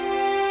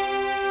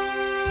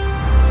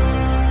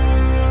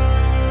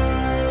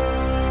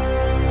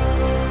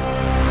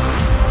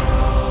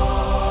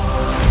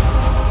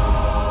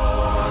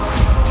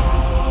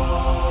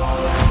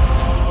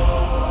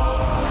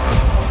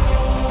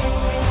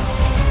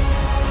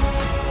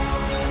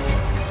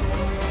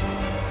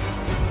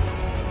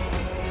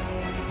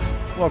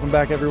Welcome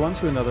back, everyone,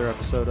 to another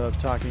episode of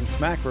Talking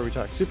Smack, where we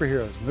talk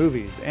superheroes,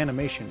 movies,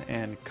 animation,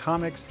 and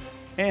comics,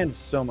 and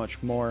so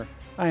much more.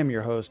 I am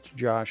your host,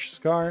 Josh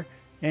Scar,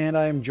 and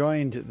I am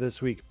joined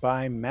this week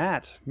by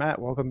Matt.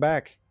 Matt, welcome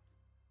back.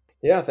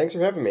 Yeah, thanks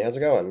for having me. How's it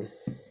going?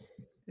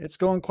 It's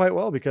going quite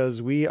well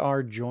because we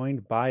are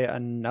joined by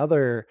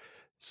another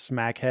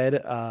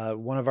smackhead,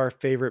 one of our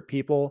favorite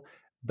people,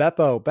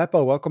 Beppo.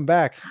 Beppo, welcome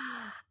back.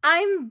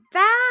 I'm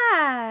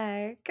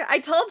back. I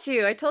told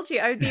you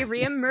I would be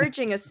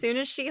re-emerging as soon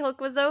as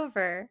She-Hulk was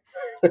over.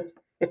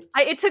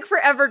 It took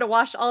forever to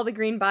wash all the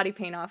green body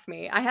paint off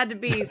me. I had to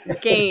be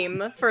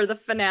game for the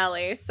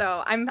finale.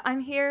 So I'm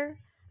here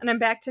and I'm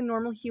back to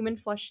normal human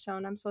flesh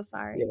tone. I'm so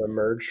sorry. You've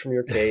emerged from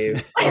your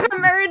cave. I've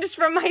emerged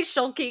from my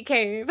Shulky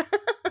cave.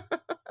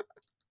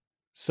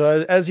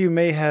 So as you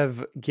may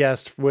have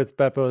guessed with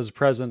Beppo's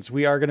presence,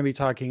 we are going to be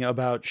talking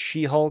about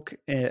She-Hulk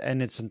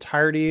in its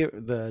entirety,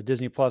 the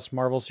Disney Plus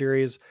Marvel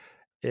series.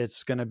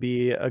 It's going to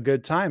be a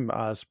good time.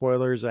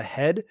 Spoilers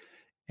ahead,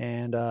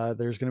 and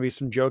there's going to be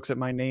some jokes at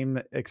my name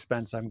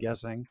expense, I'm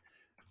guessing,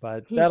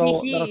 but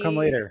that'll come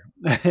later.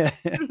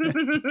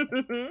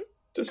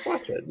 Just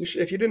watch it.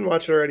 If you didn't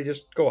watch it already,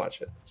 just go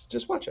watch it.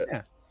 Just watch it.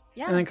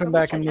 Yeah, and then come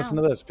back and listen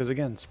to this, because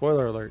again,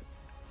 spoiler alert.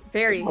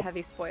 Very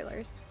heavy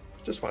spoilers.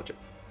 Just watch it.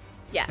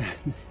 Yeah.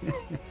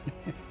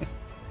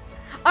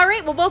 All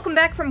right, well, welcome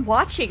back from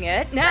watching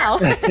it. Now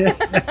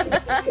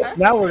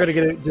Now we're going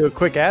to do a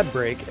quick ad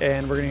break,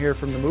 and we're going to hear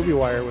from the Movie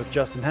Wire with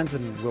Justin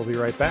Henson. We'll be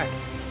right back.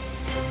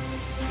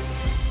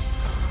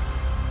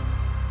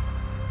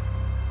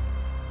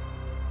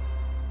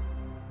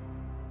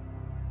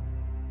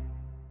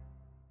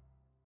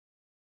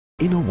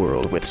 In a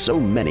world with so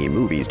many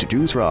movies to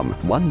choose from,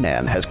 one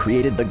man has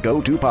created the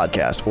go-to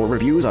podcast for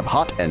reviews of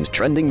hot and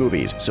trending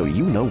movies, so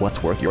you know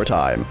what's worth your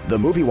time. The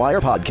Movie Wire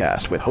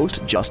Podcast with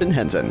host Justin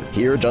Henson.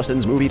 Hear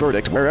Justin's movie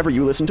verdict wherever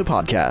you listen to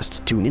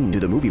podcasts. Tune in to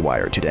The Movie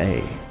Wire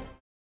today.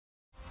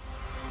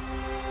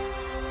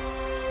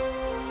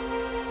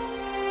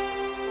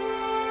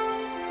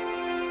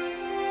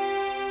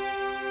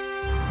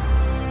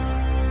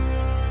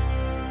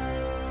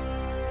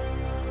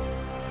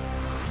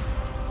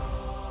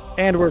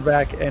 And we're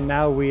back, and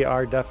now we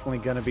are definitely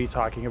going to be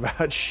talking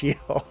about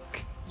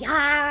She-Hulk.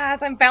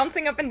 Yes, I'm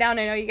bouncing up and down.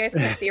 I know you guys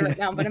can't see it right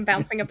now, but I'm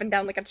bouncing up and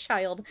down like a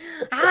child.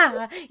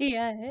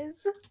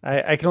 Yes.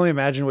 I can only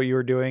imagine what you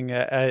were doing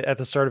at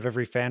the start of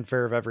every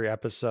fanfare of every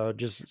episode,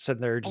 just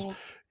sitting there, just...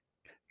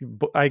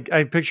 I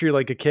picture you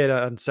like a kid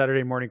on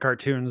Saturday morning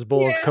cartoons,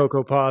 bowl of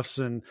Cocoa Puffs,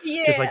 and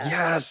just like,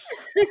 yes.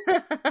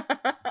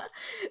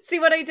 See,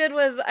 what I did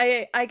was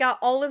I got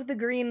all of the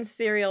green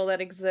cereal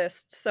that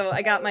exists. So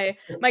I got my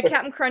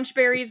Captain Crunch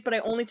berries, but I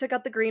only took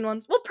out the green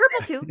ones. Well,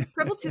 purple too.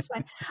 Purple too's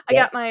fine. I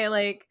got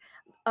my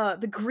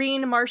the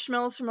green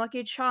marshmallows from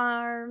Lucky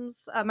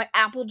Charms, my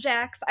Apple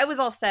Jacks. I was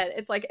all set.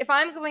 It's like if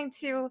I'm going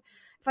to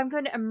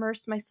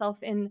immerse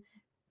myself in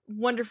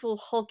wonderful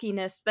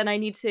hulkiness, then I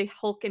need to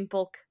hulk and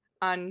bulk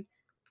on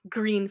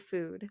green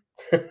food.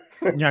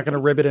 You're not going to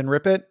rib it and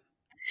rip it?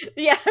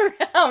 Yeah.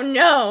 Oh,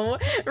 no.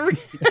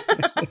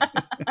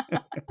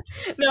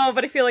 No,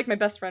 but I feel like my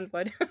best friend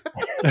would.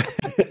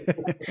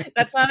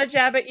 That's not a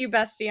jab at you,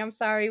 bestie. I'm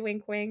sorry.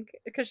 Wink, wink.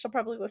 Because she'll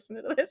probably listen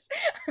to this.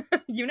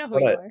 You know who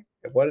you are.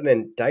 What an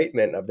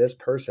indictment of this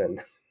person.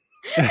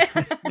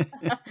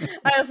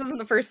 This isn't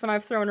the first time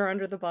I've thrown her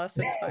under the bus.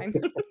 It's fine.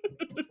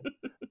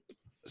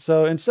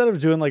 So instead of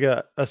doing like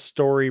a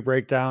story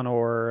breakdown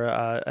or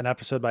an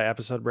episode by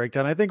episode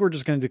breakdown, I think we're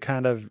just going to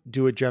kind of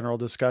do a general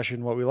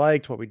discussion, what we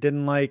liked, what we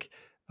didn't like,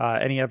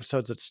 any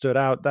episodes that stood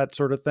out, that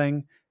sort of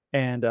thing.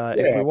 And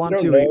if we want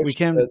to, we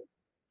can.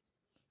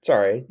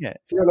 Sorry. Yeah.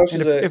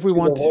 If we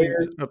want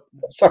to.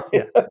 Sorry.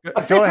 Yeah.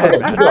 Go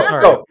ahead, man.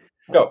 Go.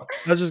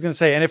 I was just going to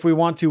say, and if we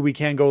want to, we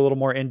can go a little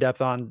more in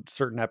depth on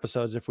certain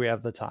episodes if we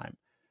have the time.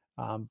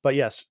 But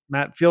yes,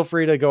 Matt, feel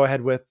free to go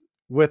ahead with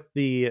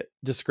the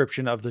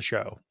description of the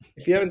show.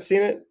 If you haven't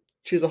seen it,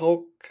 she's a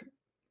Hulk,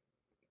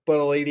 but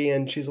a lady,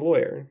 and she's a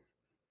lawyer.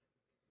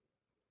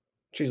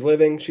 She's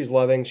living, she's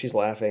loving, she's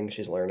laughing,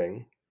 she's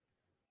learning.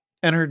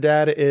 And her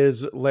dad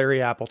is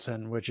Larry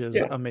Appleton, which is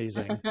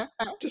amazing.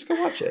 Just go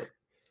watch it.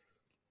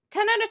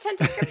 10 out of 10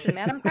 description,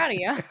 man. I'm proud of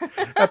you.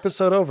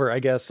 Episode over, I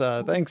guess.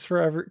 Thanks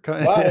for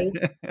Bye.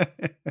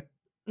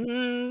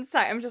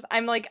 Sorry,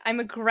 I'm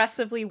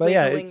aggressively but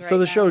wiggling so right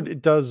the now. show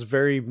does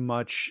very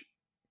much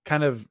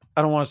kind of,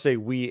 I don't want to say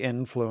we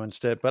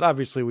influenced it, but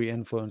obviously we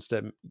influenced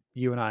it,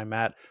 you and I,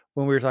 Matt,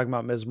 when we were talking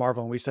about Ms.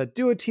 Marvel, and we said,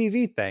 do a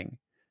TV thing.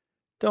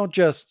 Don't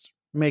just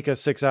make a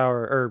 6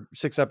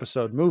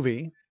 episode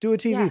movie. Do a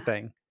TV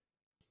thing.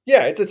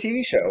 Yeah, it's a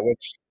TV show,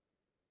 which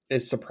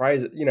is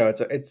surprising. You know,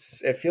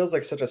 it feels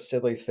like such a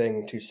silly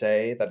thing to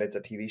say that it's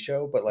a TV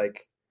show, but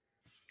like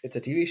it's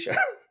a TV show.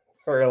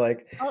 Or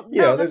like,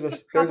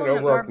 there's an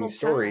overarching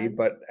story,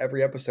 but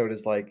every episode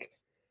is like,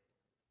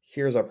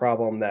 here's a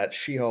problem that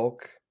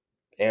She-Hulk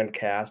and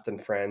cast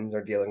and friends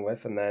are dealing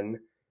with, and then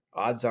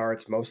odds are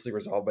it's mostly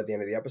resolved by the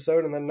end of the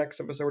episode, and then next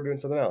episode we're doing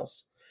something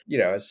else. You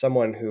know, as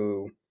someone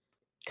who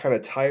kind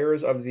of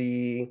tires of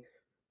the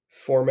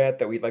format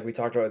that we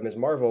talked about with Ms.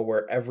 Marvel,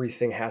 where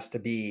everything has to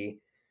be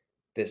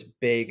this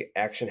big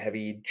action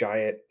heavy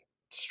giant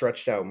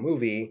stretched out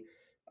movie.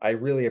 I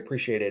really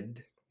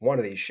appreciated one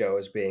of these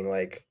shows being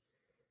like,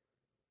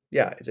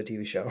 yeah, it's a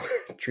TV show.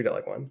 Treat it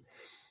like one.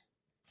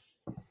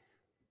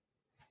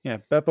 Yeah,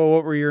 Beppo,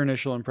 what were your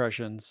initial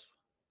impressions?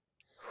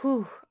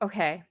 Whew,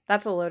 okay,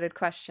 that's a loaded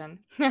question.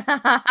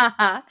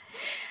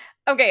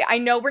 Okay, I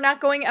know we're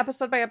not going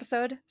episode by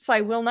episode, so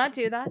I will not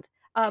do that.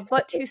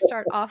 But to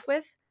start off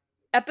with,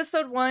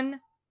 episode 1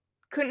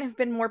 couldn't have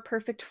been more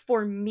perfect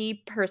for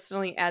me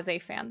personally as a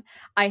fan.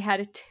 I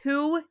had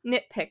 2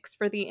 nitpicks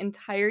for the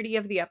entirety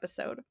of the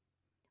episode.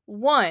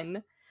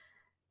 One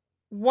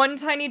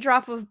tiny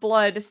drop of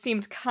blood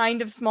seemed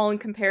kind of small in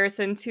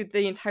comparison to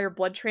the entire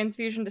blood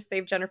transfusion to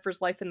save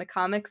Jennifer's life in the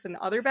comics and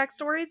other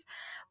backstories.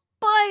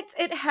 But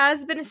it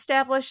has been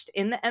established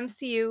in the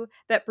MCU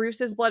that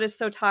Bruce's blood is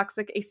so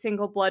toxic, a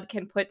single blood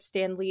can put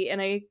Stan Lee in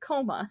a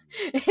coma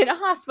in a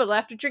hospital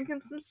after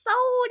drinking some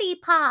sody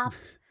pop.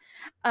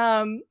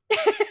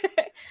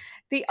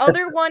 The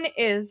other one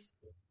is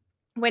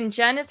when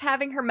Jen is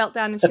having her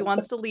meltdown and she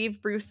wants to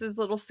leave Bruce's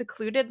little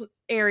secluded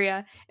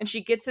area, and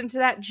she gets into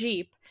that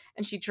Jeep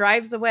and she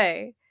drives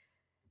away.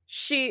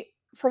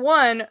 For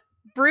one,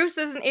 Bruce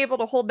isn't able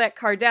to hold that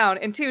car down,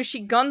 and 2,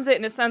 she guns it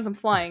and it sends him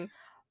flying.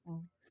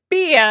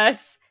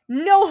 BS!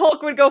 No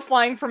Hulk would go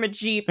flying from a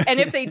Jeep, and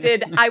if they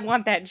did, I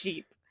want that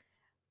Jeep.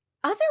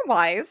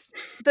 Otherwise,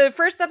 the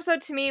first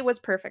episode to me was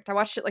perfect. I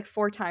watched it like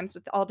 4 times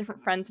with all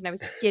different friends, and I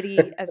was giddy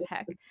as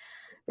heck.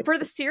 For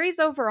the series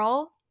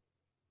overall,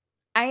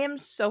 I am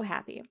so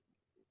happy.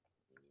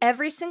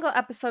 Every single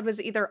episode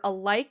was either a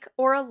like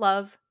or a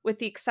love, with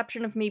the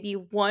exception of maybe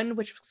one,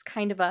 which was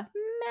kind of a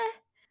meh.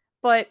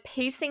 But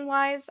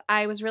pacing-wise,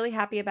 I was really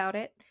happy about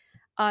it.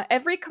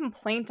 Every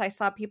complaint I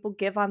saw people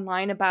give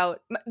online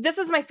about... This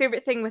is my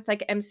favorite thing with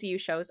like MCU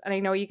shows, and I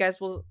know you guys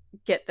will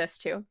get this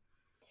too.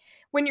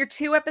 When you're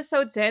 2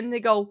 episodes in, they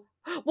go,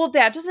 well,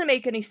 that doesn't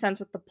make any sense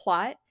with the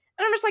plot.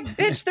 And I'm just like,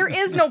 bitch, there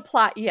is no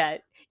plot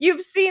yet.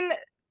 You've seen...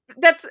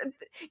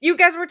 You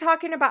guys were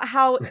talking about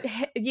how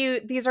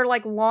these are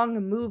like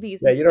long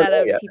movies instead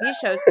of TV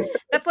shows.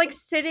 That's like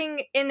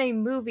sitting in a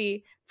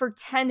movie for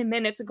 10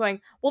 minutes and going,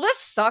 well, this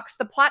sucks.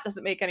 The plot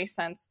doesn't make any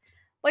sense.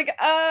 Like,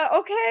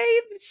 okay,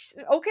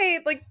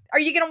 like, are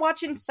you gonna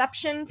watch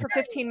Inception for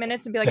 15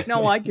 minutes and be like,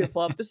 no, I give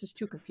up, this is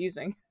too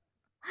confusing?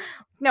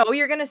 No,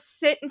 you're gonna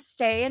sit and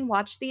stay and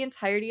watch the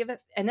entirety of it,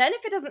 and then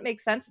if it doesn't make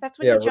sense, that's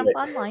when you jump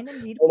online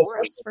and read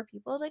forums for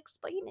people to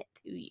explain it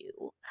to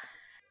you.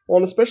 Well,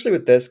 and especially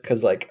with this,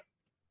 because, like,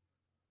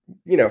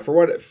 you know,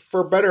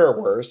 for better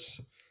or worse,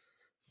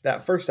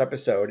 that first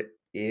episode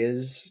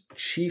is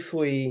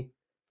chiefly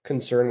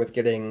concerned with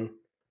getting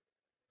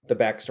the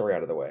backstory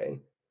out of the way.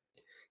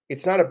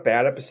 It's not a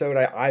bad episode.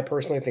 I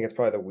personally think it's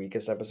probably the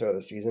weakest episode of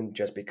the season,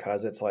 just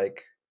because it's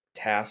like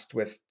tasked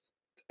with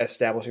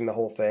establishing the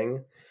whole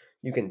thing.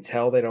 You can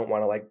tell they don't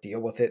want to like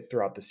deal with it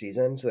throughout the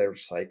season, so they're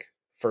just like,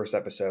 first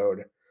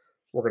episode,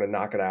 we're gonna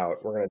knock it out.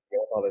 We're gonna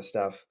deal with all this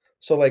stuff.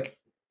 So like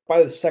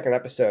by the second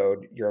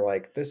episode, you're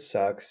like, this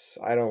sucks.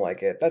 I don't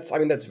like it. That's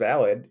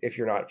valid if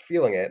you're not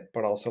feeling it,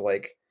 but also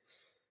like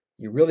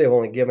you really have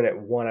only given it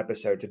 1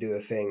 episode to do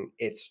the thing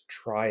it's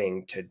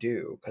trying to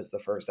do, because the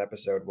first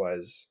episode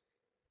was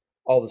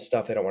all the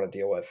stuff they don't want to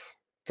deal with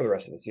for the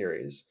rest of the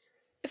series.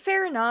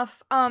 Fair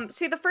enough.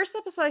 See, the first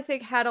episode I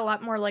think had a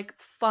lot more like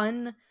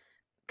fun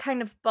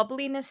kind of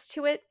bubbliness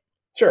to it.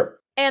 Sure.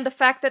 And the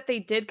fact that they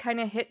did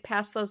kind of hit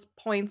past those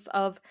points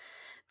of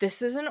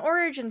this is an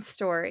origin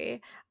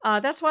story.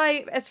 That's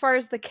why, as far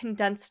as the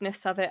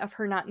condensedness of it, of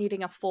her not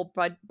needing a full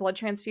blood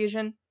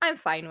transfusion, I'm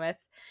fine with.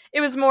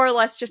 It was more or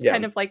less just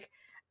kind of like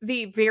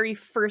the very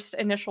first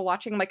initial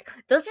watching. I'm like,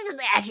 this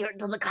isn't accurate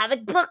to the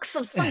comic books.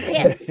 I'm so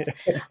pissed.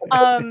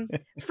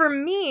 For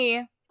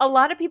me, a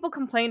lot of people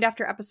complained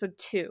after episode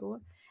 2,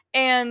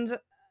 and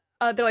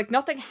they're like,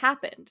 nothing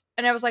happened.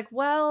 And I was like,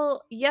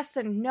 well, yes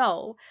and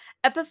no.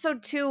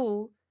 Episode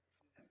 2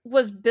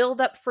 was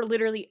build up for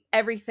literally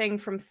everything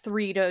from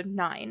 3 to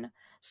 9.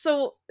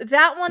 So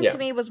that one to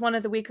me was one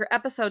of the weaker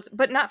episodes,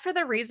 but not for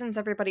the reasons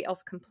everybody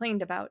else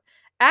complained about.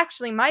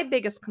 Actually, my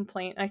biggest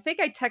complaint, and I think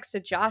I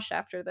texted Josh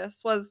after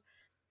this, was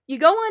you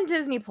go on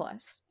Disney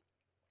Plus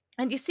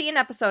and you see an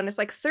episode and it's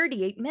like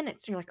 38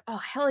 minutes. And you're like, oh,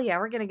 hell yeah,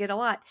 we're going to get a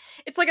lot.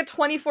 It's like a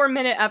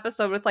 24-minute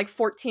episode with like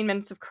 14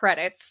 minutes of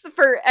credits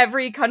for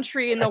every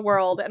country in the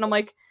world. And I'm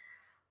like,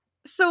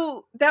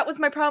 so that was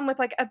my problem with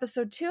like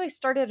episode 2. I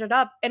started it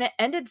up and it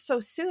ended so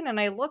soon, and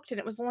I looked and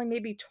it was only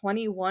maybe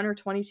 21 or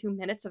 22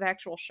 minutes of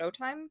actual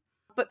showtime.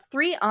 But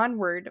 3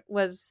 onward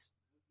was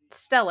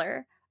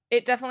stellar.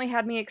 It definitely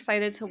had me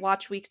excited to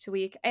watch week to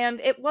week, and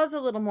it was a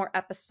little more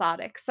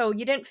episodic. So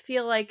you didn't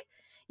feel like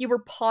you were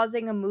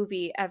pausing a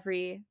movie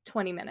every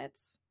 20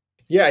 minutes.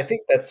 Yeah, I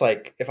think that's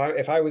like,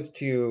 if I was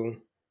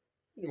to,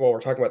 well, we're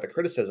talking about the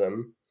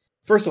criticism.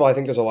 First of all, I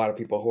think there's a lot of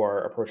people who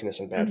are approaching this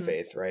in bad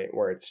faith, right?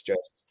 Where it's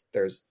just,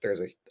 there's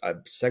a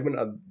segment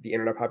of the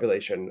internet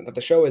population that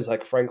the show is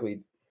like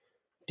frankly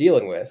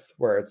dealing with,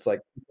 where it's like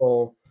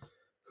people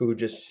who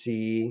just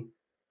see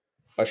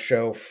a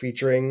show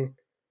featuring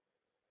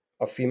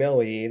a female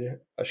lead,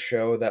 a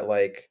show that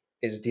like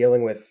is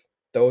dealing with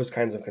those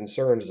kinds of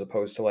concerns as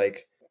opposed to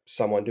like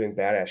someone doing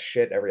badass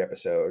shit every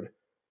episode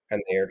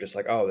and they're just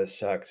like, oh, this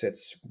sucks,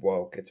 it's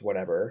woke, it's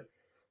whatever.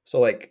 So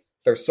like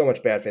there's so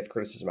much bad faith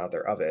criticism out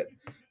there of it.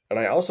 And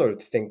I also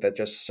think that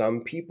just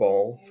some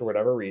people, for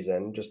whatever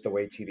reason, just the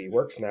way TV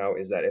works now,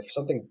 is that if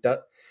something does,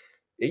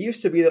 it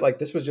used to be that like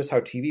this was just how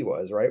TV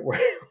was, right?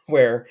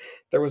 Where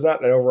there was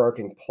not an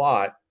overarching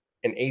plot,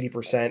 and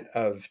 80%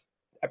 of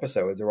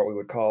episodes are what we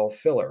would call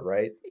filler,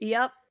 right?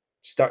 Yep.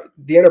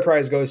 The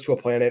Enterprise goes to a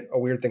planet, a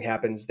weird thing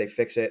happens, they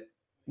fix it,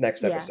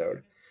 next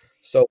episode.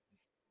 So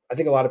I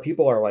think a lot of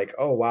people are like,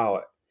 oh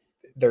wow,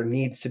 there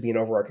needs to be an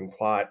overarching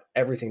plot,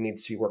 everything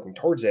needs to be working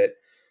towards it.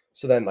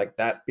 So then like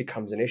that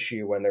becomes an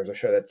issue when there's a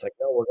show that's like,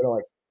 no, we're gonna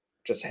like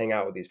just hang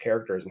out with these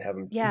characters and have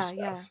them do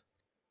stuff.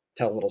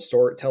 Tell a little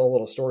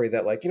story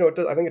that like,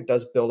 I think it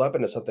does build up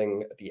into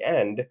something at the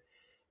end,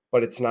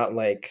 but it's not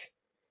like,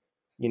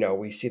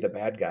 we see the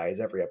bad guys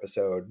every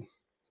episode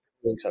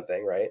doing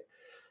something, right?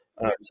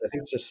 So I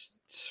think it's just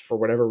for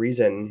whatever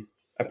reason,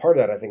 and part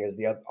of that I think is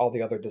all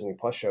the other Disney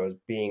Plus shows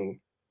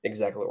being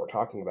exactly what we're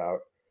talking about.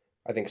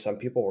 I think some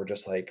people were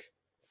just like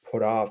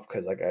put off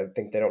because like I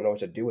think they don't know what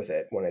to do with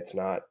it when it's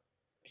not,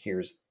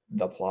 here's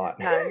the plot.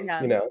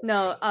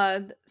 No,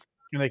 and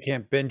they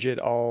can't binge it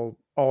all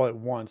at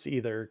once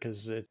either,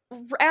 because it's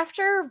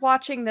after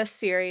watching this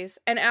series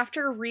and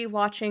after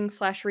rewatching /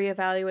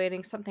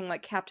 reevaluating something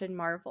like Captain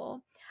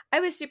Marvel, I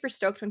was super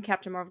stoked when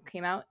Captain Marvel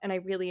came out and I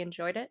really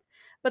enjoyed it.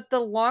 But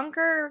the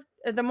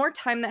more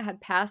time that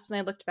had passed and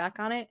I looked back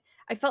on it,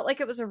 I felt like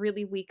it was a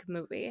really weak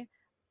movie.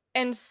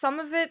 And some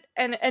of it,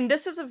 and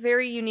this is a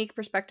very unique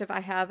perspective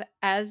I have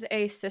as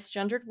a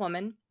cisgendered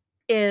woman,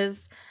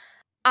 is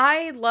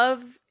I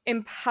love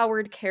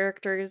empowered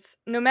characters,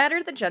 no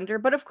matter the gender,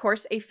 but of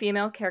course a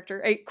female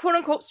character, a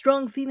quote-unquote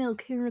strong female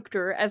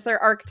character as their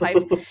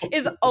archetype,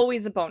 is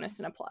always a bonus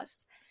and a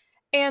plus.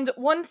 And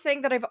one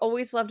thing that I've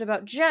always loved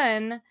about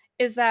Jen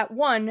is that,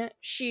 one,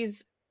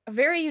 she's a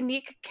very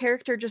unique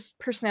character just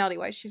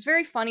personality-wise. She's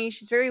very funny,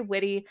 she's very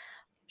witty,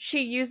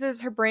 she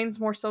uses her brains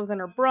more so than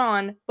her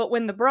brawn, but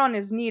when the brawn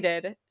is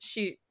needed,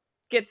 she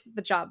gets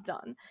the job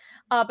done.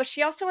 But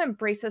she also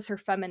embraces her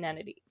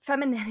femininity,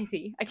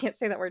 I can't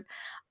say that word,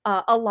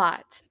 a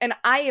lot. And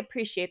I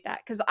appreciate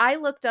that because I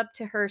looked up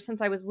to her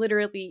since I was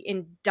literally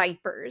in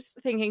diapers,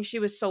 thinking she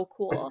was so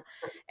cool.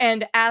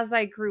 And as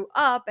I grew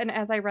up and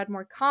as I read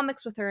more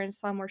comics with her and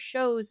saw more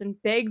shows and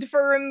begged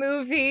for a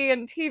movie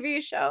and TV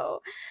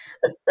show,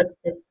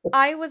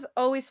 I was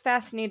always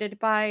fascinated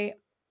by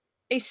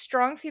a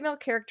strong female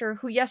character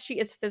who, yes, she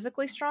is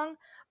physically strong,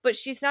 but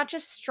she's not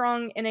just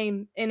strong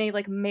in a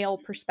like male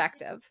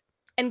perspective.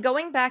 And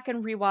going back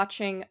and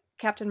rewatching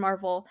Captain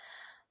Marvel,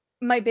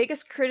 my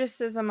biggest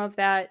criticism of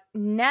that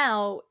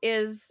now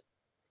is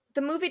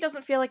the movie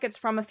doesn't feel like it's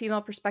from a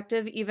female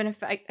perspective, even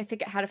if I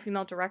think it had a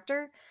female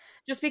director,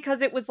 just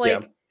because it was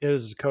like... It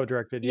was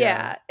co-directed,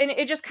 yeah. And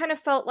it just kind of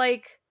felt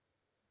like,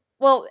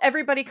 well,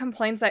 everybody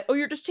complains that, oh,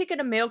 you're just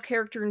taking a male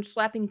character and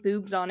slapping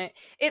boobs on it.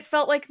 It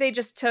felt like they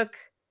just took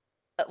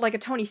like a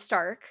Tony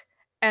Stark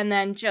and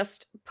then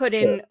just put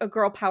in a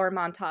girl power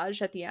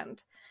montage at the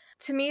end.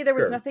 To me, there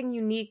was nothing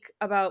unique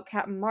about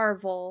Captain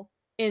Marvel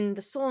in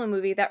the solo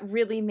movie that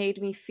really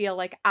made me feel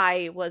like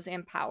I was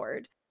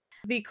empowered.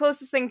 The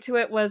closest thing to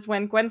it was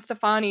when Gwen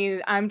Stefani,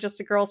 I'm Just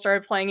a Girl,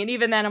 started playing, and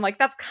even then I'm like,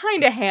 that's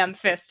kind of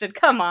ham-fisted.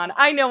 Come on,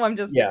 I know I'm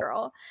just a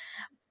girl.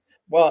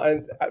 Well,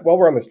 and while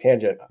we're on this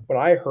tangent, when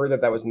I heard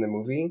that was in the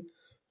movie,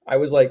 I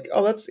was like,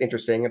 oh, that's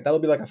interesting. That'll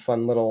be like a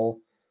fun little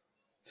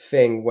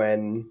thing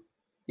when...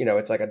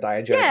 it's like a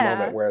diegetic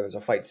moment where there's a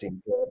fight scene.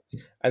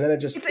 And then it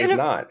just is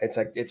not. It's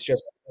like, it's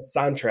just a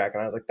soundtrack.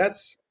 And I was like,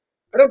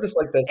 I don't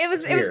dislike this. It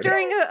was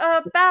during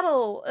a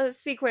battle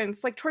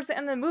sequence, like towards the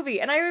end of the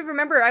movie. And I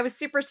remember I was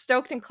super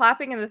stoked and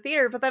clapping in the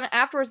theater, but then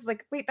afterwards I was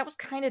like, wait, that was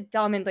kind of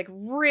dumb and like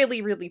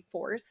really, really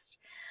forced.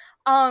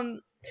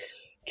 Captain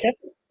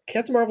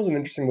Marvel's an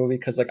interesting movie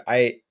because like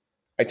I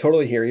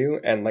totally hear you.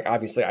 And like,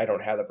 obviously I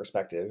don't have the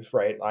perspective,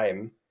 right?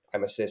 I'm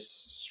a cis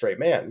straight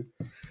man.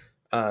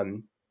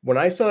 When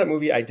I saw that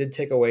movie, I did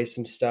take away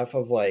some stuff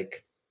of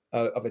like,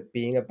 of it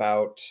being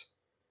about,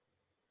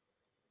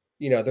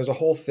 there's a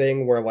whole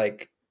thing where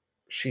like,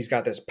 she's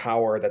got this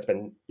power that's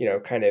been,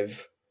 kind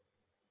of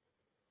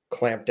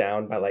clamped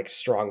down by like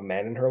strong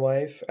men in her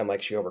life. And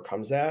like, she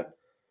overcomes that.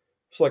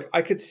 So like,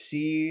 I could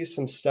see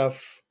some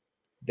stuff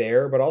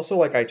there, but also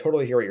like, I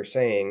totally hear what you're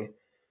saying.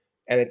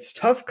 And it's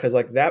tough because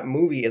like that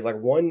movie is like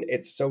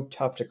it's so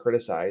tough to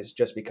criticize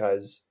just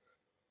because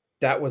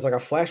that was like a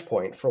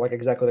flashpoint for like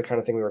exactly the kind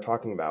of thing we were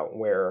talking about,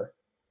 where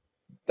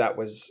that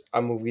was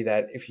a movie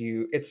that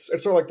it's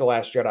sort of like The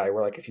Last Jedi,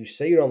 where like, if you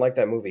say you don't like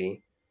that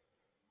movie,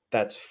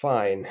 that's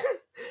fine.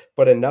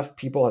 But enough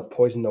people have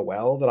poisoned the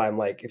well that I'm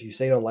like, if you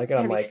say you don't like it,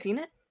 I'm like, have you seen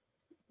it?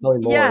 Tell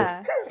me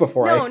more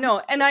before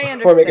No, and I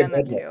understand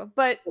that too.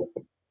 But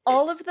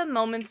all of the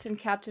moments in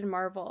Captain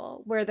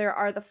Marvel where there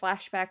are the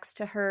flashbacks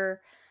to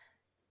her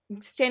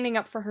standing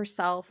up for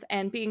herself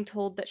and being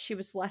told that she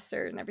was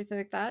lesser and everything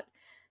like that,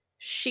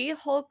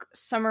 She-Hulk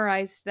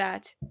summarized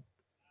that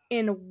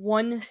in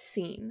one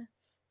scene.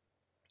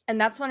 And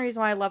that's one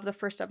reason why I love the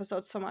first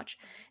episode so much.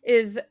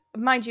 Is,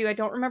 mind you, I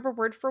don't remember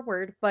word for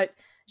word, but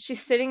she's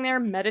sitting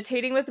there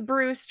meditating with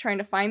Bruce, trying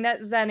to find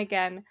that Zen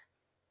again.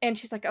 And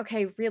she's like,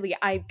 okay, really,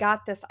 I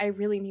got this. I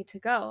really need to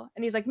go.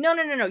 And he's like, no.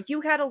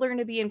 You got to learn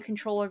to be in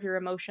control of your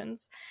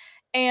emotions.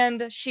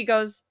 And she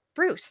goes,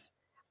 Bruce,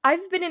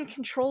 I've been in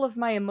control of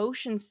my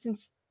emotions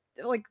since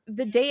like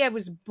the day I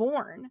was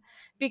born,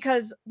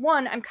 because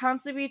one, I'm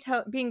constantly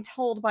being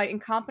told by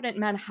incompetent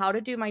men how to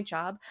do my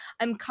job.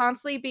 I'm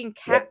constantly being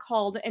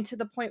catcalled, and to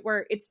the point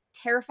where it's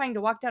terrifying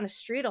to walk down a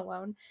street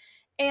alone.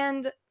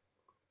 And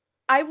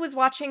I was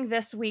watching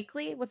this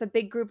weekly with a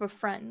big group of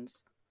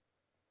friends.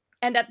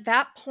 And at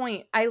that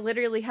point, I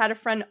literally had a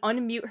friend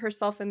unmute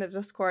herself in the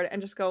Discord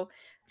and just go,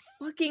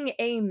 fucking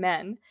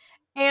amen.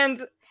 And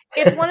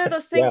it's one of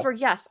those things where,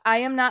 yes, I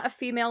am not a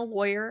female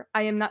lawyer.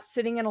 I am not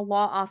sitting in a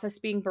law office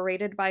being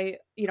berated by,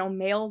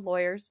 male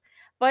lawyers.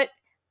 But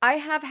I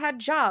have had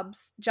job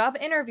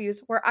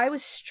interviews where I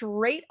was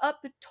straight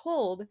up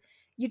told,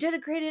 you did a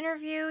great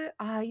interview.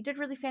 You did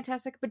really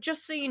fantastic. But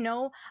just so you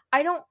know,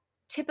 I don't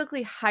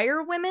typically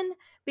hire women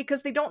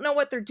because they don't know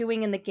what they're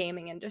doing in the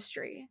gaming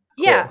industry.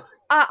 Cool. Yeah.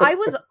 I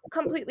was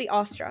completely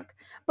awestruck.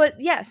 But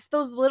yes,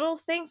 those little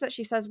things that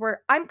she says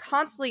where I'm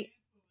constantly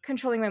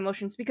controlling my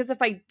emotions, because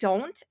if I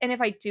don't, and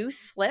if I do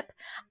slip,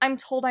 I'm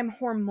told I'm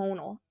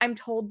hormonal. I'm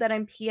told that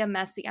I'm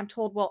PMSy. I'm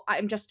told, well,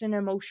 I'm just an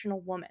emotional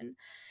woman.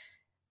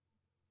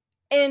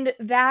 And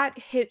that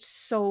hit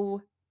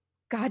so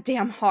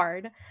goddamn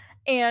hard.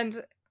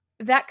 And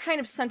that kind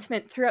of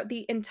sentiment throughout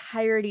the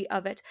entirety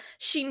of it.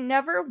 She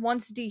never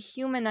once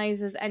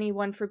dehumanizes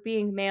anyone for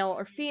being male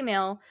or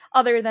female,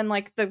 other than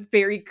like the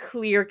very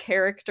clear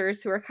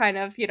characters who are kind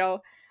of,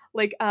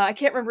 I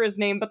can't remember his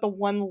name, but the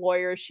one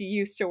lawyer she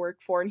used to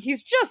work for, and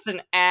he's just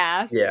an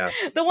ass. Yeah.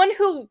 The one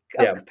who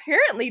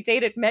apparently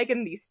dated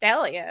Megan Thee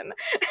Stallion.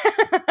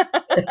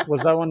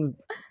 Was that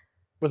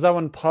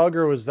one Pug,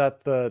 or was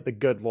that the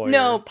good lawyer?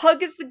 No,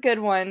 Pug is the good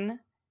one.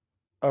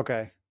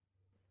 Okay.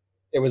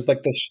 It was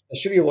like the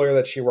shitty lawyer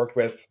that she worked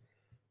with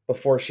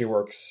before she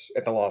works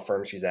at the law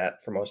firm she's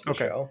at for most of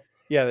the show.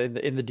 Yeah,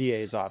 in the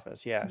DA's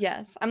office, yeah.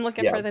 Yes, I'm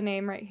looking for the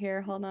name right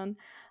here. Hold on.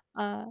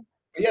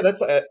 Yeah,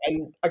 that's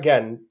and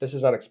again, this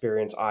is not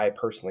experience I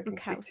personally can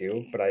speak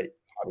to, but I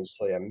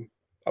obviously am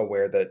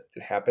aware that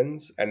it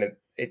happens, and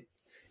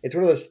it's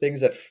one of those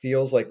things that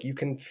feels like you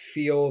can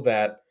feel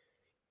that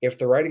if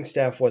the writing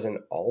staff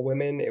wasn't all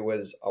women, it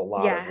was a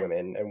lot of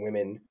women, and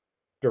women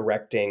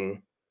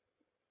directing,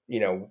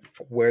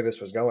 where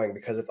this was going,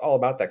 because it's all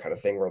about that kind of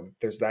thing where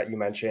there's that you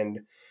mentioned.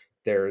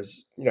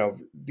 There's,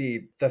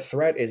 the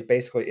threat is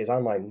basically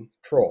online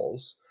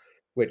trolls,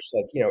 which,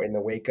 like, in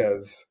the wake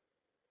of,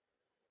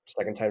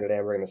 second time today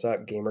I'm bringing this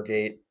up,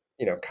 Gamergate,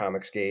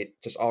 Comicsgate,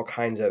 just all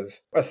kinds of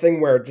a thing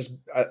where just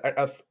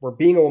where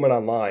being a woman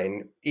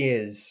online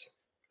is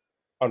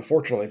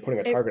unfortunately putting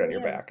a target on your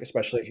back,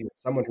 especially if you're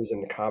someone who's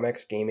into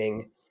comics,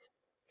 gaming,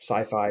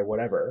 sci-fi,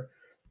 whatever.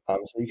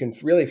 So you can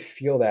really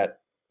feel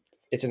that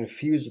it's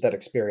infused with that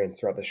experience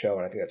throughout the show,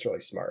 and I think that's really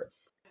smart.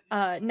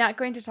 Not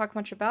going to talk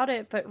much about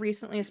it, but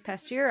recently, this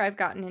past year, I've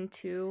gotten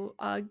into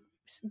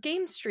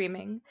game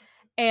streaming,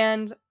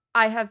 and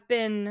I have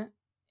been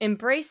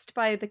embraced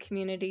by the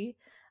community,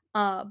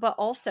 but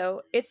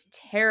also it's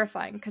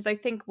terrifying, because I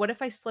think, what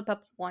if I slip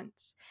up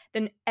once?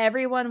 Then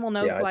everyone will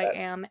know who I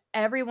am.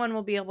 Everyone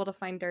will be able to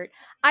find dirt.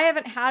 I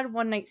haven't had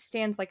one night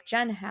stands like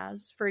Jen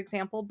has, for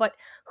example, but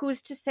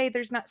who's to say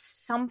there's not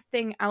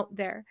something out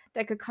there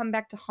that could come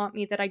back to haunt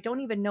me that I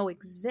don't even know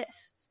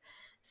exists?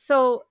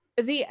 So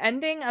the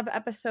ending of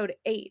episode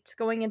 8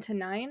 going into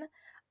 9,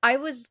 I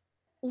was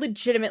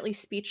legitimately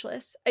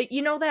speechless.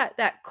 You know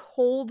that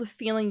cold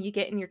feeling you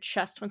get in your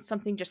chest when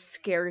something just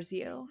scares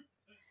you?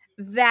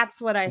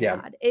 That's what I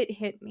had. It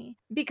hit me,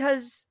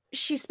 because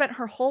she spent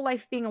her whole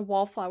life being a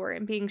wallflower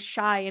and being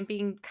shy and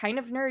being kind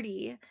of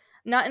nerdy,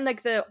 not in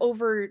like the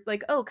over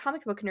like, oh,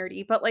 comic book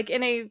nerdy, but like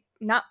in a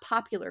not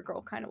popular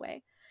girl kind of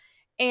way.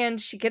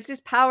 And she gets these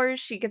powers.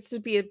 She gets to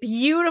be a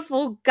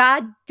beautiful,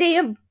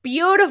 goddamn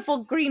beautiful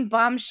green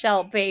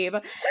bombshell, babe.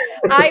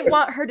 I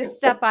want her to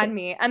step on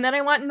me. And then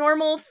I want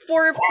normal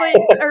 4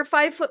 foot or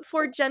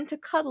 5'4" Jen to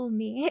cuddle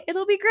me.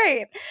 It'll be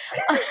great.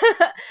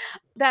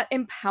 That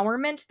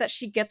empowerment that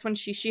she gets when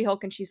she's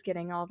She-Hulk, and she's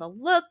getting all the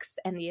looks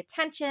and the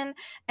attention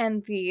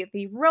and the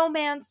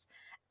romance.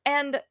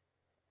 And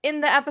in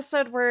the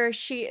episode where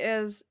she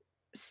is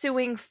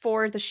suing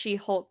for the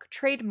She-Hulk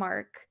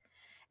trademark,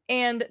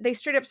 and they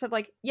straight up said,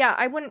 like, yeah,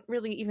 I wouldn't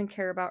really even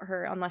care about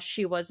her unless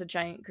she was a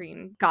giant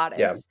green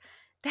goddess.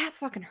 Yeah. That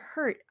fucking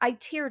hurt. I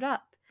teared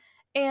up.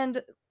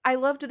 And I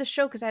loved the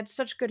show because I had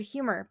such good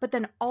humor. But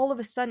then all of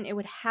a sudden it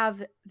would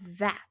have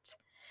that.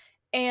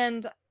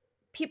 And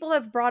people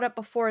have brought up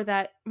before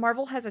that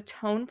Marvel has a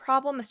tone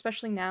problem,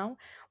 especially now,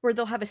 where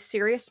they'll have a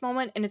serious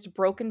moment and it's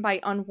broken by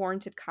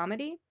unwarranted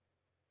comedy.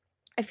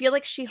 I feel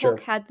like She-Hulk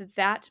had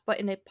that, but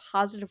in a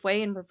positive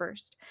way and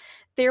reversed.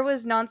 There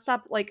was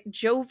nonstop, like,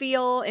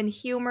 jovial and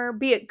humor,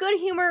 be it good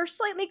humor,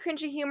 slightly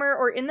cringy humor,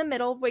 or in the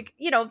middle. Like,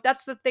 you know,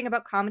 that's the thing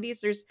about comedies.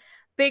 There's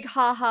big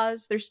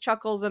ha-has, there's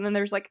chuckles, and then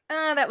there's like,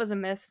 that was a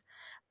miss.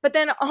 But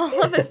then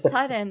all of a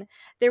sudden,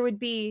 there would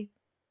be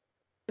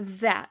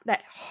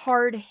that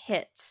hard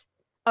hit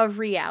of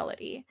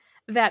reality.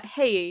 That,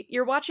 hey,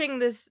 you're watching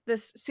this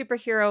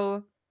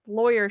superhero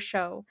lawyer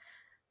show,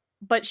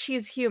 but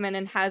she's human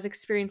and has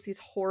experienced these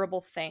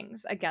horrible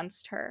things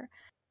against her.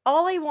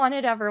 All I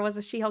wanted ever was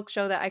a She-Hulk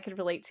show that I could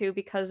relate to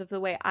because of the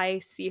way I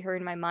see her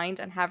in my mind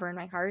and have her in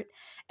my heart.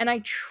 And I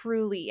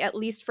truly, at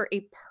least for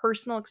a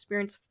personal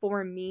experience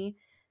for me,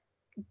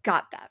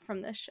 got that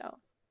from this show.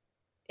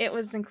 It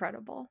was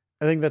incredible.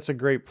 I think that's a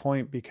great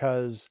point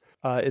because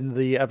in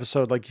the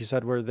episode, like you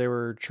said, where they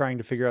were trying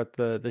to figure out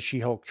the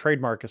She-Hulk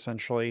trademark,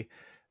 essentially,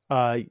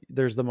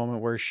 there's the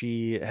moment where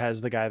she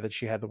has the guy that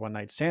she had the one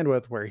night stand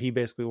with, where he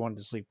basically wanted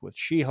to sleep with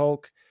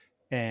She-Hulk.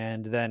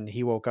 And then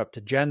he woke up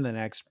to Jen the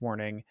next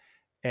morning.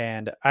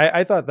 And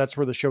I thought that's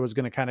where the show was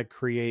going to kind of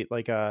create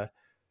like a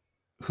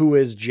who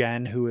is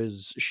Jen, who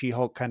is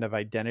She-Hulk kind of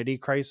identity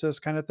crisis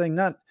kind of thing.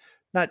 Not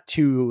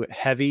too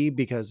heavy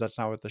because that's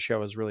not what the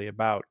show is really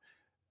about.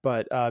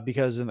 But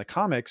because in the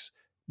comics,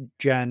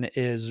 Jen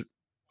is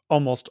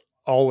almost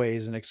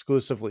always and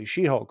exclusively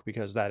She-Hulk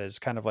because that is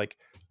kind of like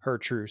her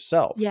true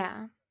self.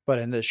 Yeah. But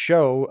in this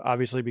show,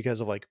 obviously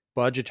because of like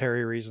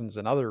budgetary reasons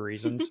and other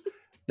reasons,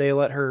 they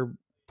let her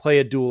play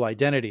a dual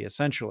identity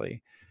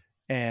essentially.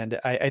 And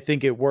I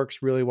think it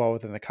works really well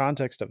within the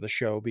context of the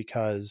show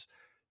because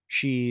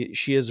she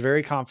is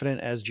very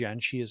confident as Jen.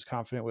 She is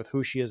confident with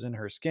who she is in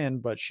her skin,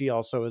 but she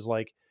also is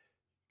like,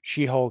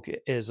 She-Hulk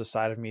is a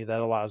side of me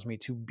that allows me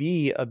to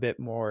be a bit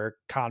more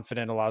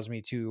confident, allows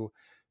me to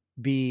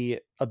be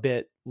a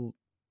bit,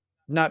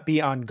 not be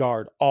on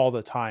guard all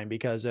the time,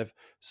 because if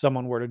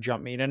someone were to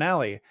jump me in an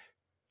alley,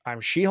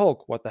 I'm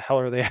She-Hulk. What the hell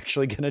are they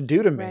actually going to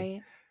do to me?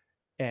 Right.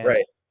 And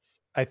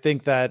I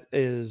think that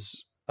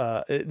is,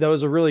 that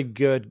was a really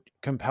good,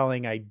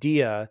 compelling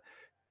idea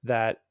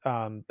that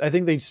I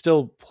think they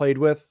still played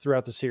with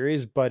throughout the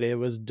series, but it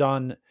was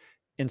done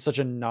in such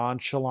a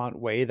nonchalant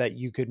way that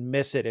you could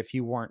miss it if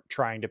you weren't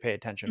trying to pay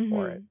attention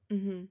for it.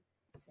 Mm-hmm.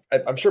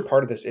 I'm sure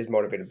part of this is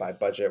motivated by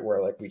budget, where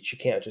like she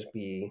can't just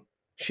be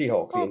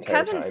She-Hulk the entire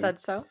time. Kevin said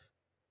so.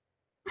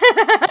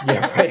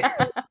 Yeah, right.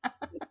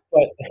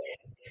 But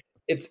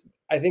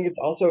I think it's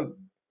also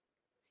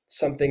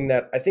something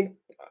that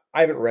I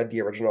haven't read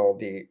the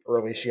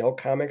early She-Hulk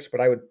comics, but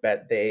I would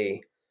bet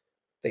they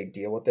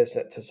deal with this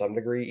to some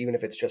degree, even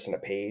if it's just in a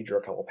page or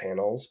a couple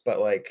panels. But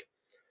like,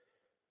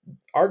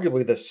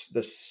 arguably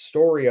the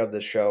story of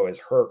the show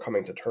is her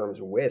coming to terms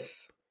with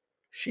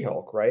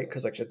She-Hulk, right?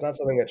 Because like it's not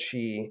something that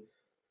she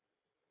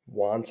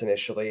wants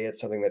initially.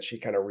 It's something that she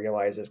kind of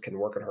realizes can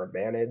work in her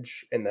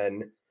advantage, and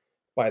then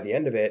by the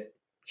end of it,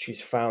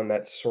 she's found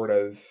that sort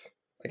of,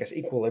 I guess,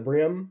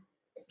 equilibrium.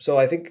 So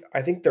I think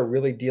they're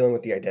really dealing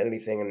with the identity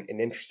thing in an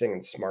interesting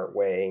and smart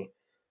way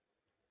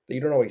that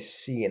you don't always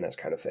see in this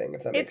kind of thing,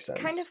 if that makes sense.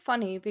 It's kind of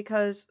funny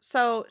because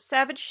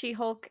Savage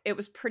She-Hulk, it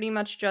was pretty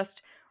much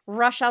just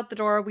rush out the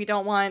door. We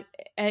don't want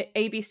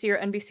ABC or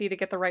NBC to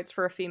get the rights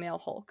for a female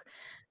Hulk.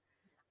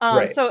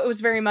 Right. So it was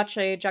very much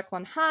a Jekyll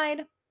and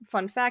Hyde.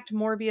 Fun fact,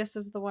 Morbius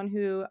is the one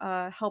who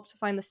helped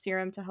find the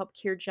serum to help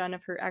cure Jen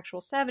of her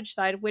actual Savage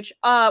side, which,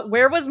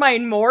 where was my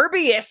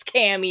Morbius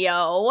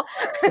cameo?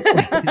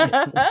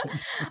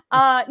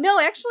 No,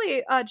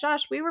 actually,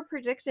 Josh, we were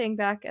predicting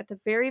back at the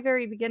very,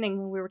 very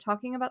beginning when we were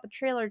talking about the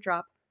trailer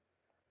drop.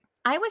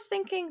 I was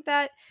thinking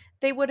that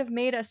they would have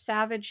made a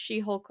Savage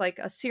She-Hulk, like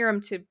a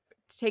serum to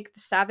take the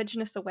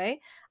savageness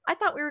away. I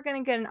thought we were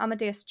going to get an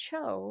Amadeus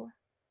Cho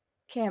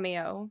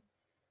cameo.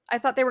 I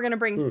thought they were going to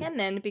bring him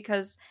in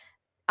because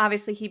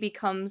obviously he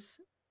becomes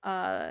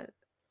the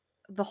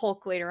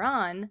Hulk later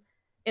on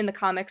in the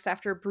comics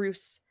after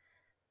Bruce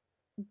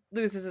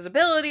loses his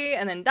ability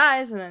and then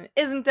dies and then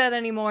isn't dead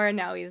anymore. And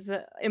now he's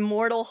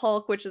Immortal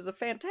Hulk, which is a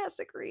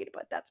fantastic read,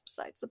 but that's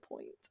besides the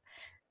point.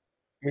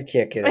 We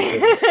can't get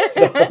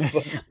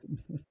into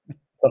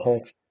the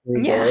Hulk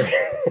screen door.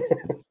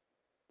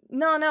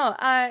 No.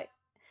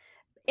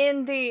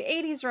 In the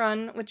 80s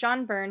run with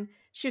John Byrne,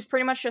 she was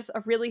pretty much just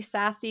a really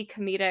sassy,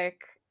 comedic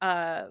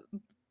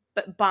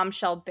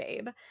bombshell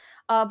babe.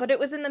 But it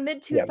was in the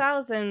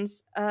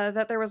mid-2000s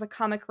that there was a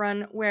comic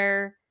run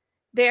where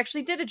they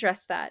actually did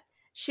address that.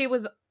 She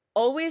was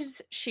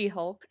always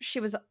She-Hulk. She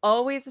was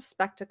always a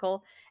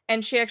spectacle.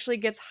 And she actually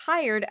gets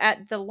hired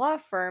at the law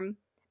firm.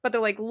 But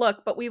they're like,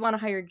 look, but we want to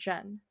hire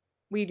Jen.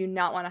 We do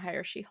not want to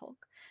hire She-Hulk.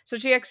 So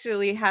she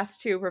actually has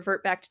to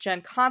revert back to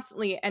Jen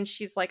constantly. And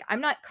she's like, I'm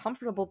not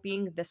comfortable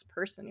being this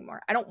person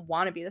anymore. I don't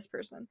want to be this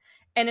person.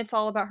 And it's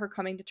all about her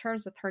coming to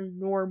terms with her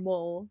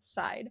normal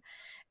side.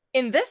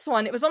 In this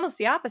one, it was almost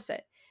the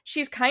opposite.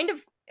 She's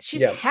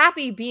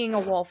happy being a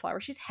wallflower.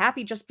 She's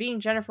happy just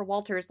being Jennifer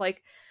Walters.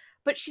 Like,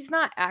 but she's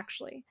not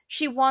actually.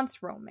 She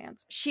wants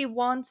romance. She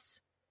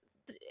wants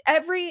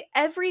every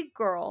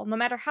girl, no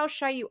matter how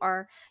shy you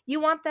are, you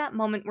want that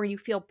moment where you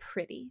feel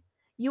pretty.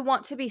 you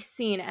want to be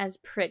seen as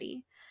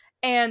pretty.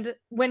 And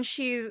when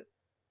she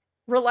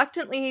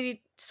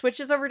reluctantly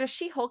switches over to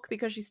She-Hulk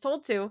because she's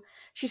told to,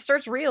 she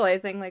starts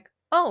realizing like,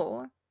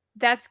 oh,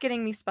 that's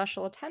getting me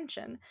special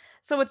attention.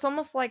 So it's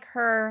almost like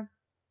her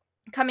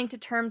coming to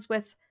terms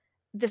with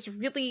this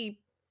really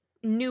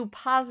new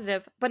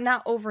positive, but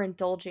not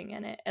overindulging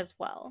in it as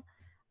well.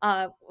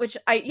 Which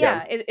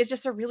it's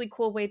just a really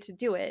cool way to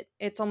do it.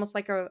 It's almost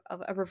like a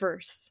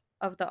reverse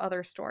of the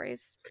other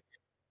stories.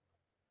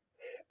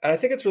 And I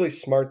think it's really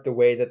smart the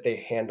way that they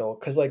handle,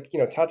 because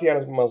Tatiana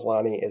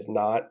Maslany is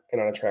not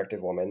an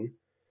unattractive woman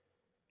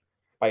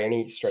by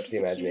any stretch of the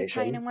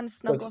imagination. And I want to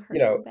snuggle her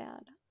so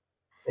bad.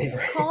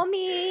 Call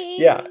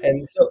me. Yeah,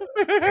 and so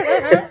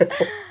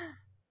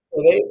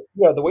they,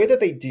 the way that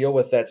they deal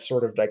with that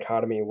sort of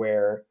dichotomy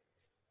where,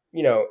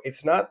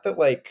 it's not that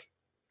like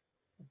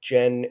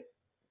Jen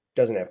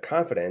doesn't have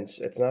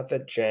confidence. It's not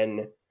that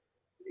Jen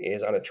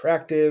is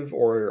unattractive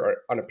or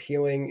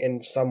unappealing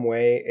in some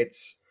way.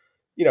 It's,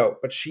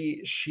 but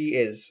she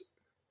is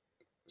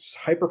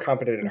hyper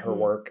competent in her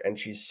work, and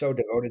she's so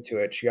devoted to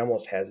it. She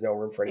almost has no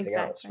room for anything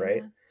else,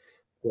 right? Yeah.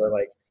 Where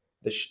like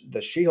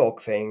the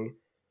She-Hulk thing,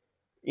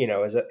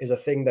 is a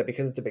thing that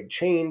because it's a big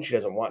change, she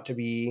doesn't want to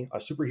be a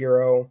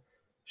superhero.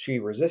 She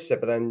resists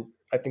it. But then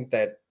I think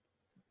that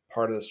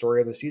part of the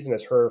story of the season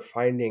is her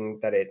finding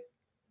that it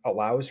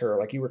allows her,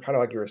 like you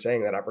were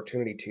saying, that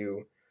opportunity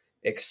to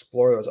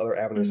explore those other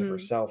avenues of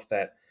herself,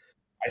 that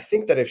I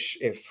think that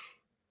if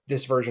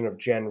this version of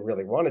Jen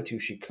really wanted to,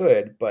 she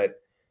could, but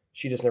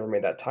she just never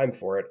made that time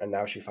for it. And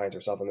now she finds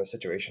herself in this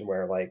situation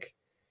where like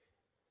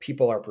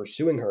people are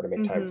pursuing her to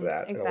make time for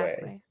that in a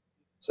way.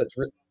 So it's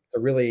a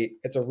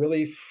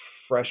really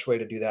fresh way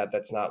to do that.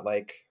 That's not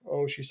like,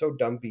 oh, she's so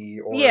dumpy,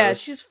 or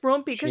she's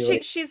frumpy, because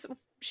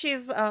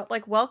she's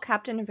like well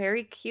kept and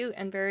very cute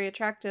and very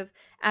attractive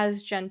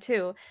as Jen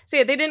too. So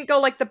yeah, they didn't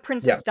go like the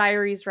Princess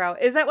Diaries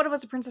route. Is that what it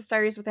was? A Princess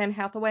Diaries with Anne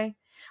Hathaway,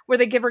 where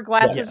they give her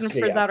glasses and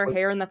frizz out her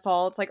hair, and that's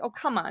all. It's like, oh,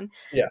 come on.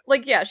 Yeah.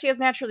 Like, yeah, she has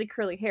naturally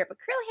curly hair, but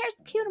curly hair's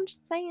cute. I'm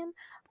just saying.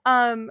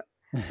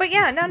 But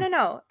yeah,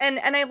 no. And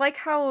I like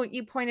how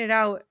you pointed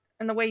out,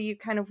 and the way you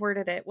kind of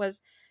worded it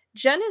was,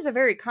 Jen is a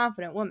very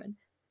confident woman,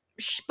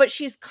 but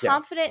she's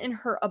confident in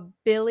her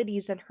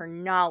abilities and her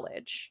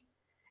knowledge.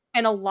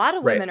 And a lot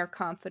of women are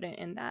confident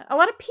in that. A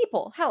lot of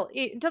people, hell,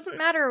 it doesn't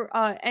matter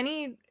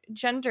any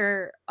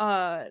gender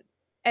and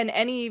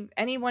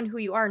anyone who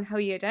you are and how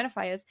you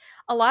identify as.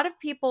 A lot of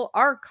people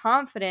are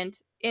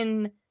confident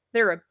in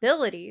their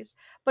abilities,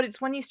 but it's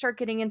when you start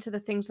getting into the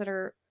things that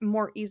are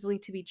more easily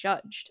to be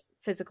judged,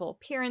 physical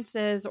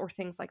appearances or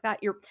things like that.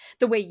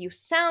 The way you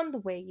sound, the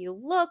way you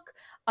look,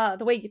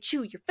 the way you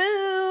chew your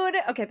food.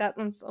 Okay, that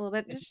one's a little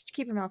bit, just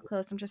keep your mouth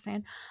closed, I'm just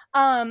saying.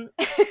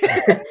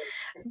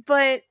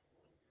 But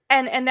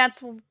and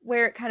that's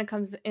where it kind of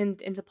comes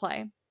into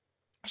play.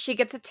 She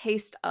gets a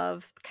taste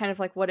of kind of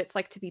like what it's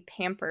like to be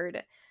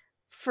pampered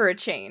for a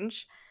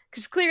change.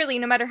 Because clearly,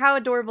 no matter how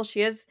adorable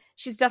she is,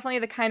 she's definitely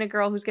the kind of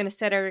girl who's going to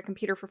sit at her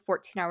computer for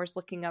 14 hours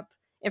looking up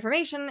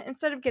information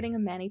instead of getting a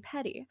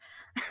mani-pedi.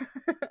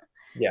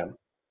 Yeah.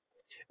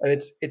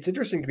 And it's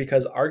interesting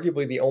because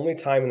arguably the only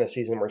time in the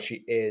season where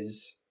she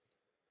is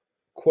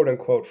quote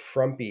unquote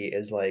frumpy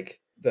is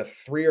like the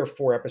 3 or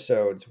 4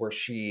 episodes where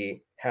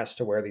she has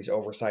to wear these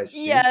oversized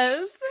suits.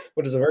 Yes.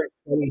 Which is a very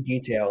funny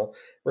detail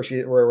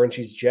where when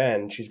she's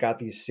Jen, she's got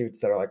these suits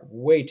that are like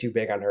way too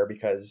big on her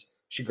because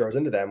she grows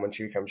into them when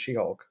she becomes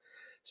She-Hulk.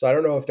 So I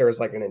don't know if there was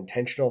like an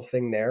intentional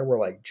thing there where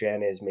like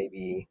Jen is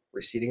maybe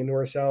receding into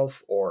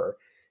herself, or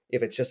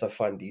if it's just a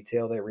fun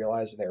detail they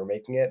realized when they were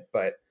making it.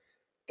 But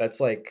that's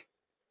like,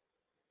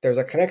 there's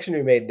a connection to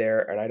be made there,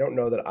 and I don't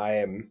know that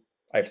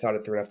I've thought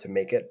it through enough to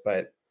make it,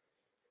 but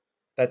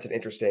that's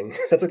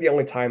that's like the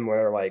only time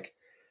where like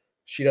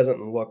she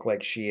doesn't look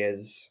like she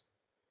is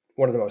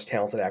one of the most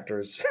talented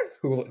actors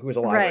who's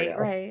alive right now.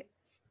 Right.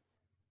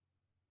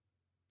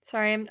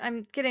 Sorry,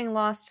 I'm getting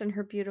lost in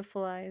her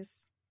beautiful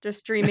eyes,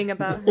 just dreaming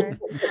about her.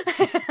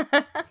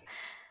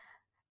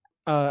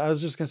 I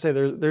was just gonna say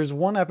there's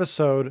one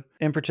episode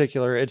in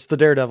particular. It's the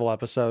Daredevil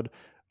episode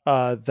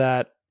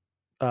that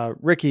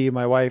Ricky,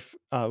 my wife.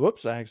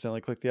 Whoops! I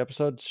accidentally clicked the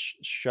episode.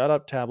 Shut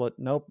up, tablet.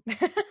 Nope.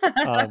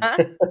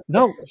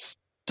 No,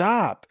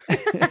 stop.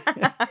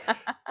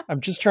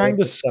 I'm just trying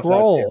to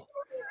scroll.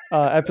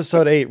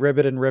 Episode 8,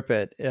 Ribbit and Rip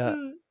It,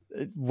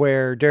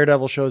 where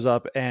Daredevil shows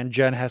up and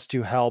Jen has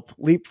to help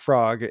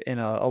leapfrog in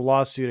a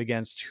lawsuit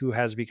against who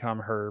has become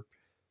her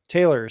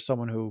tailor,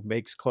 someone who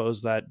makes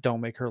clothes that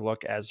don't make her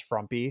look as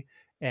frumpy,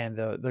 and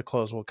the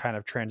clothes will kind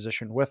of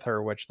transition with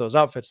her, which those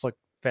outfits look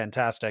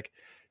fantastic.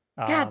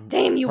 God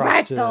damn you,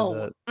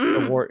 Ragdoll!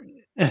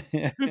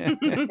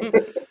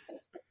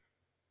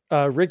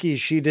 Ricky,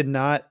 she did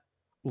not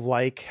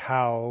like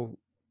how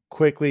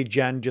quickly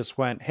Jen just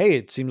went, hey,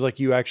 it seems like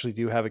you actually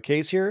do have a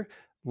case here.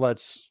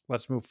 Let's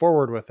move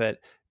forward with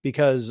it.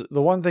 Because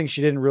the one thing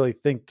she didn't really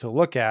think to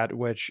look at,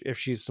 which if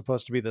she's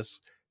supposed to be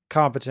this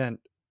competent,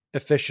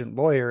 efficient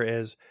lawyer,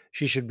 is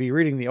she should be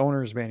reading the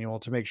owner's manual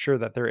to make sure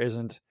that there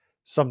isn't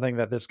something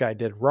that this guy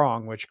did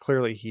wrong, which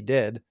clearly he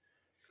did.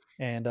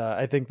 And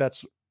I think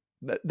that's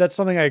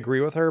something I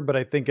agree with her, but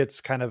I think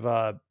it's kind of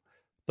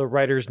the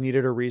writers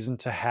needed a reason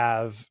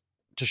to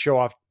show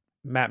off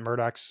Matt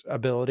Murdock's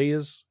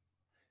abilities.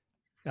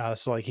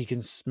 So like he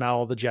can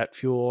smell the jet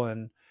fuel,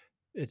 and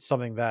it's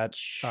something that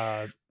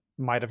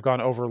might have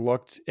gone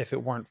overlooked if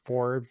it weren't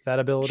for that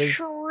ability.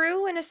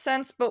 True in a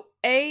sense, but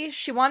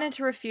she wanted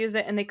to refuse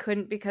it and they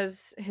couldn't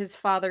because his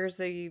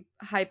father's a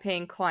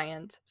high-paying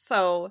client.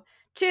 So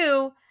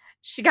 2,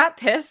 she got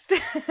pissed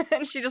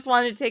and she just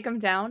wanted to take him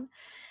down.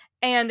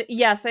 And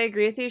yes, I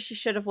agree with you. She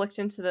should have looked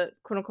into the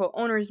quote-unquote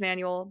owner's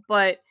manual,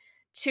 but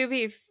to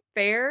be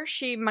fair,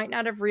 she might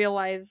not have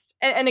realized,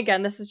 and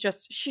again, this is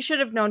just, she should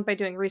have known by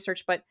doing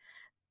research, but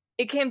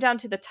it came down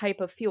to the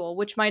type of fuel,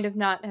 which might have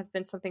not have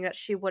been something that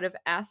she would have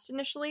asked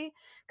initially,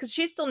 because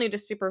she's still new to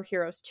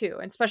superheroes too,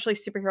 and especially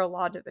superhero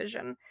law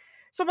division.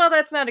 So while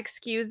that's not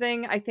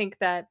excusing, I think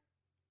that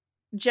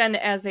Jen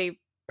as a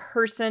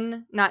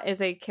person, not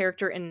as a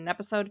character in an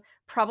episode,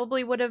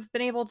 probably would have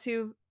been able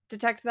to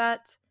detect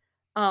that.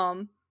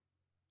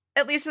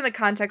 At least in the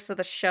context of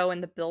the show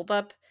and the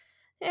build-up.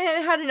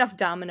 It had enough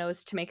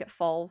dominoes to make it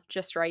fall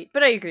just right.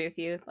 But I agree with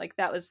you. Like,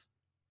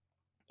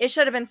 it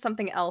should have been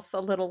something else, a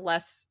little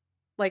less,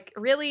 like,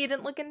 really? You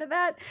didn't look into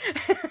that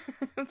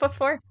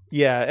before?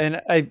 Yeah,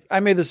 and I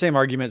made the same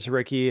argument to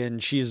Ricky,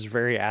 and she's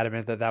very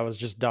adamant that was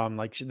just dumb.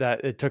 Like,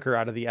 that it took her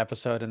out of the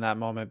episode in that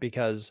moment,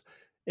 because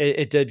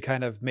it did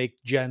kind of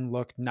make Jen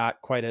look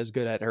not quite as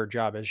good at her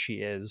job as she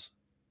is.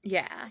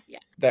 Yeah.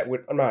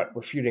 I'm not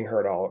refuting her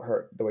at all.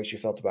 The way she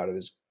felt about it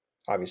is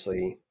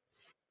obviously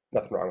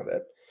nothing wrong with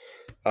it.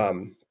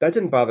 That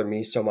didn't bother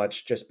me so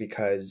much, just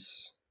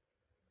because,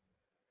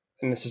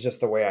 and this is just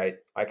the way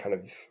I kind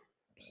of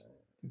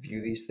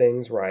view these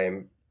things,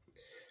 where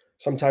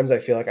sometimes I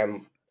feel like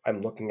I'm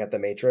looking at the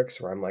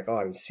Matrix, where I'm like, oh,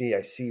 I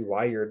see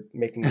why you're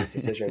making these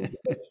decisions,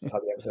 because this is how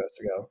the episode has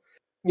to go.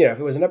 If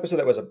it was an episode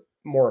that was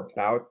more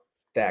about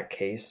that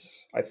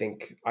case, I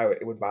think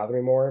it would bother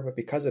me more. But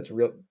because it's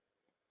real,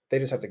 they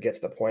just have to get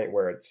to the point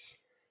where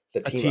it's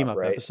the team up,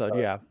 right? episode, so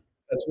yeah.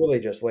 That's really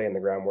just laying the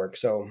groundwork.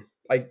 So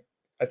I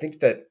think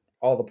that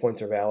all the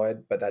points are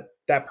valid, but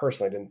that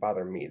personally didn't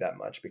bother me that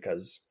much,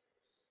 because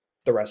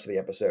the rest of the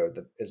episode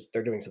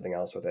they're doing something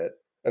else with it,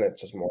 and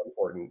it's just more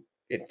important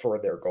for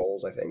their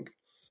goals, I think.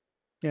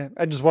 Yeah,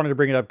 I just wanted to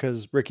bring it up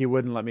because Ricky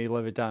wouldn't let me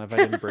live it down if I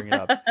didn't bring it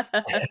up.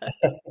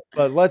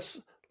 But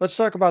let's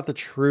talk about the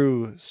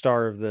true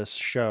star of this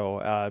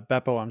show.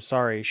 Beppo, I'm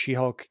sorry,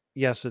 She-Hulk,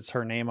 yes, it's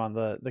her name on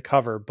the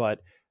cover,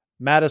 but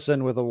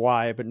Madison with a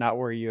Y, but not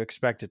where you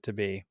expect it to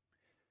be.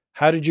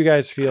 How did you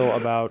guys feel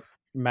about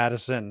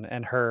Madison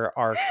and her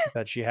arc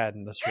that she had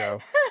in the show?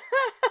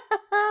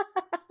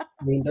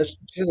 I mean, she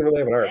doesn't really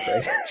have an arc,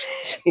 right?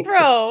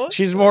 Bro.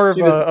 She's more of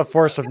a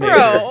force of nature.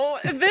 Bro,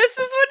 this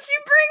is what you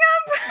bring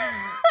up?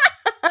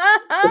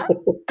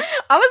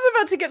 I was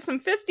about to get some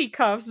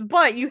fisticuffs,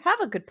 but you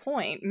have a good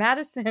point.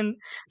 Madison.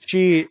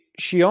 She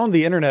owned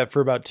the internet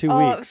for about 2 weeks.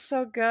 Oh, it was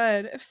so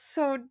good. It was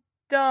so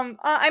dumb.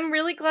 I'm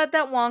really glad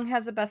that Wong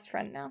has a best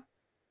friend now.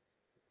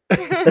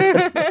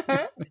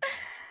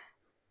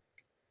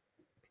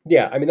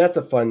 Yeah, I mean, that's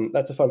a fun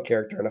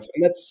character, and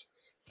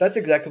that's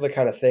exactly the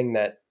kind of thing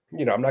that,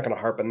 I'm not going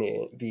to harp on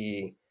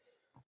the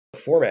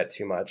format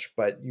too much,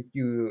 but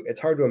it's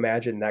hard to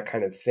imagine that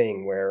kind of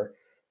thing where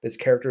this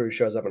character who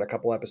shows up in a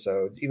couple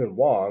episodes, even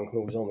Wong,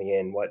 who was only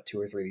in 2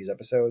 or 3 of these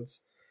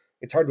episodes,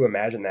 it's hard to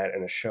imagine that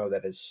in a show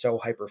that is so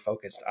hyper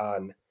focused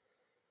on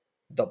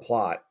the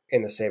plot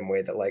in the same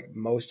way that like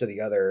most of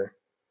the other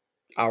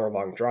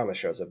hour-long drama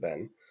shows have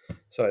been.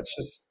 So it's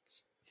just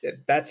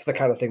that's the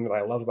kind of thing that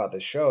I love about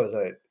this show, is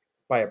that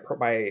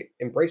by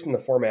embracing the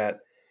format,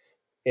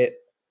 it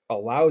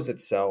allows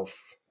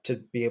itself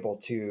to be able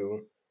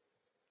to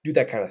do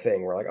that kind of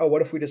thing. We're like, oh,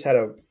 what if we just had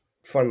a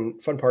fun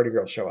party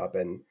girl show up,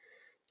 and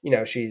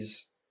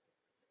she's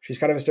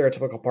kind of a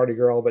stereotypical party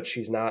girl, but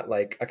she's not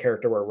like a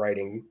character we're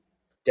writing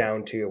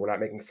down to. We're not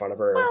making fun of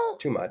her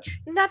too much.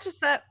 Not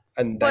just that,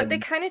 but they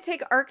kind of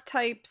take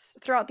archetypes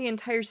throughout the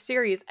entire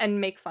series and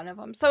make fun of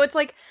them. So it's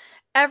like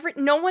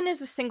no one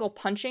is a single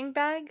punching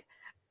bag,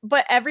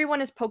 but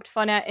everyone is poked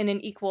fun at in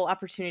an equal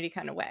opportunity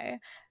kind of way.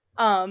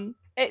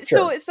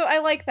 Sure. So I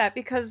like that,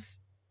 because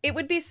it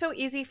would be so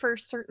easy for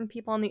certain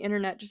people on the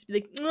internet just to be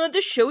like, oh,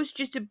 this show's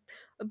just a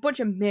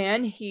bunch of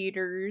man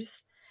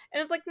haters.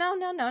 And it's like, no.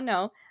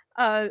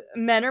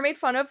 Men are made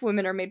fun of,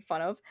 women are made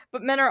fun of,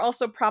 but men are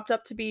also propped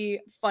up to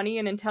be funny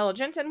and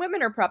intelligent, and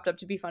women are propped up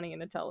to be funny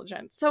and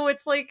intelligent. So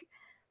it's like,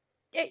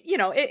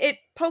 it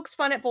pokes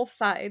fun at both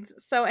sides.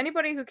 So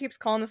anybody who keeps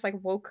calling this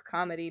like woke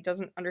comedy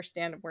doesn't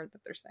understand a word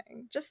that they're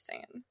saying. Just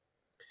saying.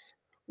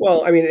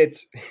 Well, I mean,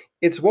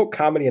 it's woke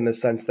comedy in the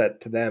sense that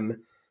to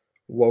them,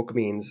 woke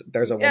means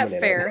there's a woman in it.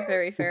 Fair,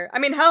 very fair. I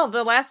mean, hell,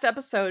 the last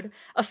episode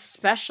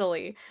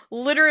especially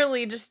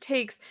literally just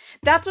takes...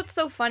 That's what's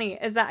so funny,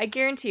 is that I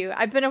guarantee you,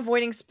 I've been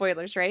avoiding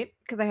spoilers, right?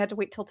 Because I had to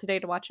wait till today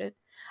to watch it.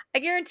 I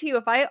guarantee you,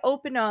 if I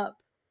open up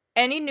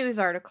any news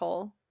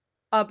article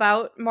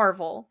about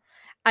Marvel,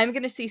 I'm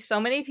going to see so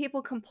many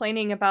people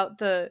complaining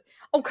about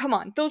oh, come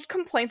on, those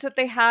complaints that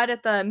they had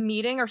at the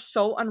meeting are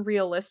so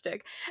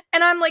unrealistic.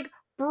 And I'm like,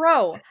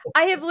 bro,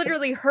 I have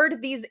literally heard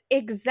these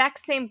exact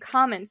same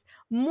comments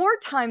more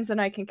times than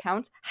I can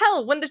count.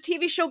 Hell, when the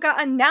TV show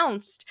got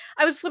announced,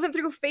 I was flipping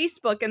through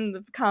Facebook and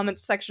the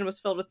comments section was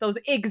filled with those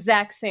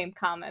exact same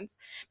comments.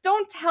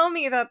 Don't tell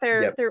me that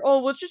they're oh,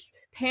 well, it's just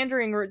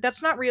pandering or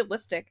that's not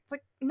realistic. It's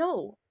like,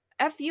 no,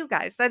 F you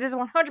guys. That is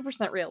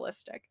 100%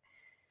 realistic.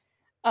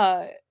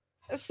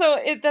 So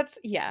that's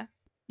yeah.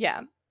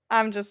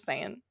 I'm just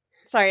saying.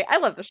 Sorry, I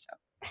love the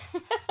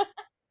show.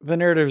 The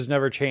narratives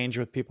never change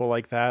with people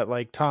like that.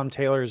 Like Tom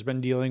Taylor has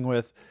been dealing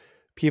with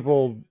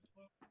people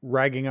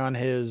ragging on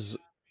his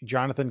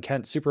Jonathan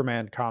Kent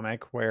Superman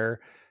comic where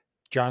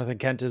Jonathan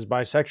Kent is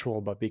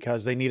bisexual, but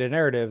because they need a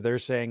narrative, they're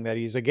saying that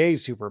he's a gay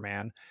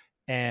Superman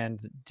and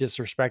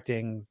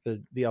disrespecting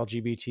the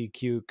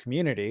LGBTQ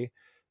community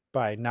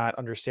by not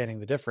understanding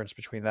the difference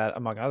between that,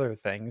 among other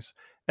things.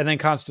 And then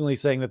constantly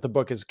saying that the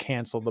book is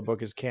canceled, the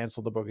book is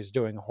canceled, the book is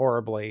doing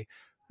horribly.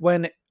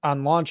 When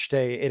on launch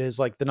day, it is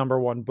like the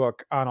 #1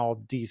 book on all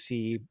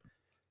DC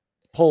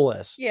pull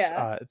lists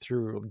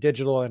through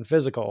digital and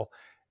physical.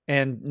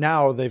 And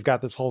now they've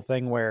got this whole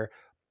thing where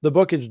the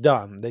book is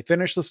done. They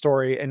finished the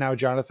story and now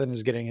Jonathan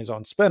is getting his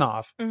own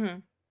spinoff. Mm-hmm.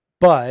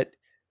 But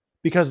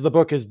because the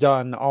book is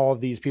done, all of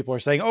these people are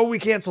saying, oh, we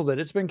canceled it.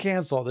 It's been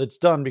canceled. It's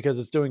done because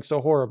it's doing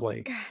so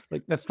horribly. God.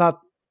 Like that's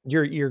not,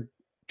 you're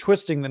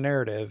twisting the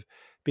narrative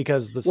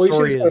because the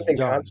story is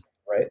done. Constant,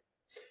 right?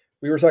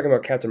 We were talking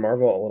about Captain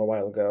Marvel a little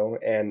while ago,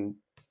 and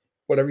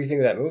whatever you think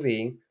of that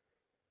movie,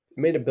 it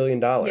made $1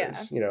 billion,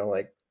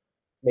 like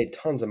made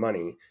tons of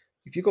money.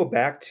 If you go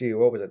back to,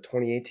 what was it,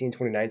 2018,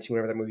 2019,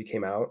 whenever that movie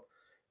came out,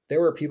 there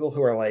were people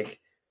who are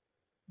like,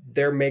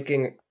 they're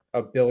making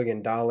 $1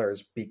 billion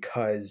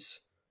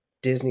because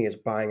Disney is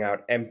buying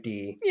out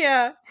empty.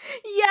 Yeah,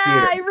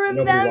 I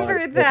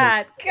remember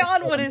that.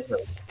 God, what a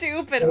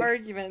stupid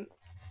argument.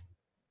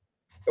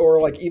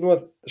 Or like even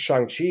with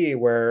Shang-Chi,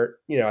 where,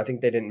 I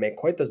think they didn't make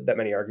quite that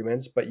many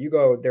arguments, but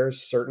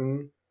there's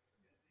certain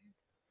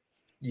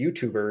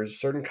YouTubers,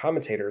 certain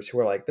commentators who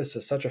are like, this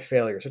is such a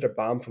failure, such a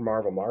bomb for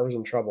Marvel. Marvel's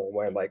in trouble.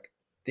 When like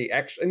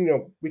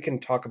we can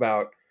talk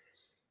about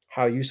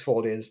how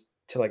useful it is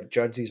to like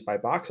judge these by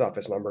box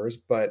office numbers,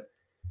 but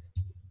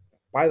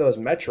by those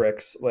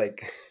metrics,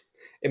 like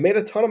it made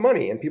a ton of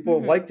money and people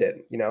liked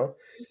it,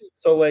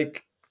 So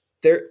like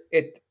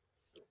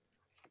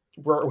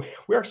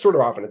we are sort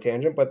of off on a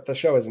tangent, but the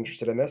show is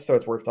interested in this, so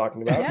it's worth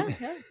talking about.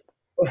 Yeah.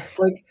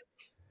 Like,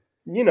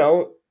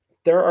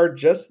 there are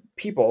just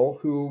people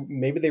who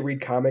maybe they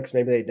read comics,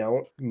 maybe they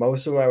don't.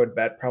 Most of them, I would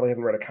bet, probably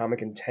haven't read a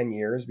comic in 10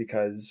 years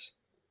because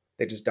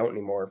they just don't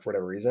anymore for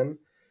whatever reason.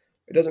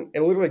 It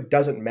literally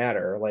doesn't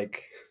matter.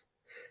 Like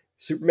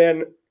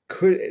Superman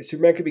could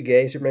be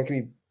gay, Superman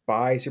can be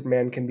bi,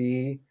 Superman can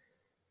be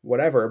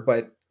whatever,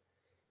 but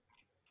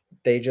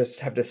they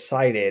just have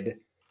decided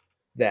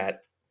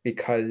that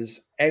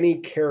because any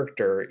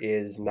character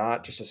is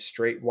not just a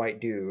straight white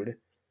dude,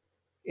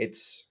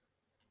 it's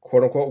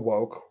quote unquote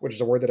woke, which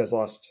is a word that has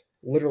lost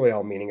literally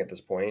all meaning at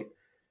this point.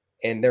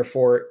 And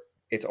therefore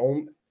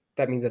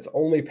that means it's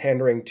only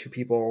pandering to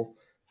people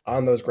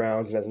on those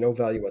grounds and has no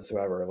value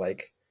whatsoever.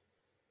 Like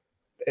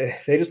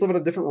they just live in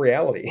a different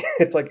reality.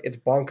 It's like, it's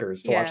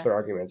bonkers to watch their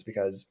arguments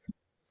because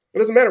it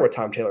doesn't matter what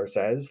Tom Taylor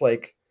says.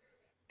 Like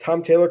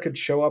Tom Taylor could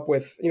show up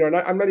with,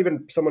 I'm not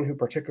even someone who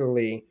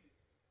particularly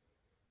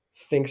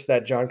thinks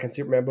that John Kent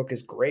Superman book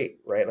is great,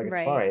 right? Like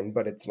it's fine,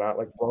 but it's not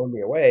like blowing me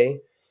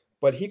away.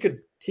 But he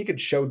could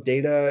show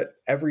data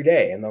every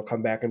day and they'll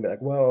come back and be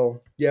like,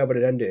 well, yeah, but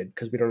it ended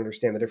because we don't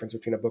understand the difference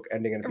between a book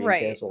ending and it being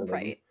canceled.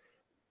 Right.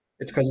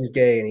 It's because he's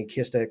gay and he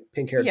kissed a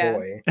pink-haired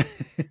boy.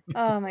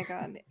 Oh my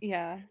God.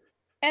 Yeah.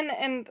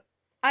 And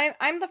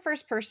I'm the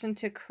first person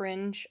to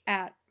cringe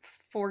at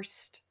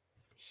forced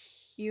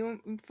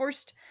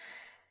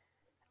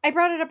I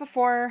brought it up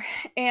before,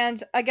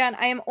 and again,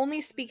 I am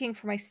only speaking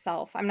for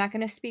myself. I'm not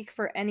going to speak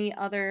for any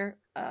other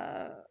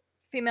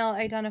female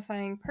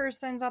identifying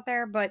persons out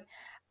there, but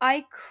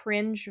I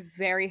cringe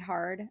very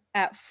hard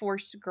at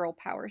forced girl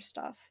power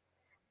stuff.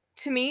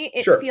 To me,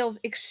 it feels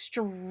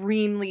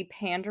extremely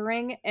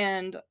pandering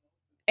and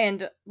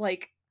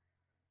like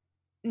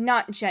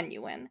not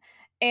genuine.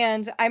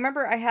 And I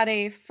remember I had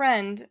a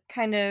friend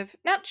kind of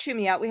not chew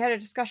me out. We had a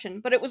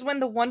discussion, but it was when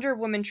the Wonder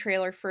Woman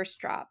trailer first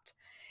dropped.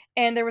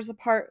 And there was a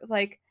part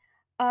like,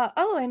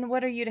 oh, and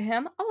what are you to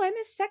him? Oh, I'm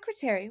his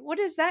secretary. What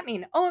does that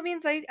mean? Oh, it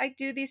means I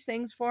do these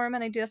things for him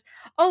and I do this.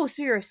 Oh,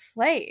 so you're a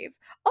slave.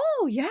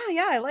 Oh, yeah,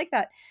 I like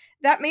that.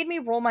 That made me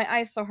roll my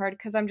eyes so hard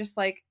because I'm just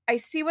like, I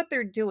see what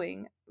they're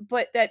doing,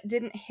 but that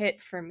didn't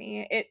hit for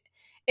me.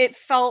 It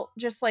felt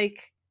just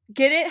like,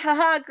 get it?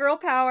 Haha, girl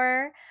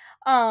power.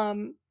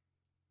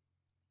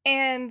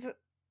 And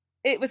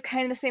it was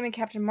kind of the same in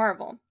Captain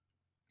Marvel.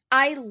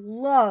 I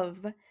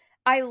love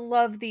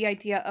the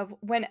idea of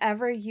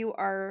whenever you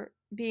are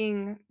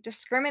being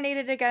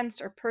discriminated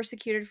against or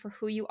persecuted for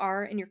who you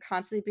are and you're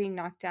constantly being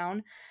knocked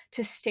down,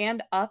 to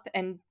stand up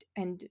and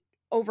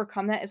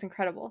overcome that is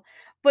incredible.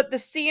 But the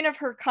scene of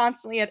her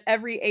constantly at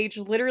every age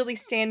literally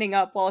standing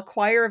up while a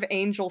choir of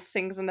angels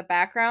sings in the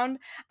background,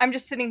 I'm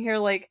just sitting here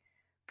like,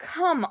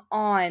 come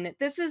on.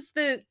 This is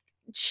the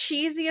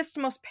cheesiest,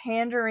 most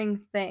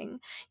pandering thing.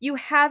 You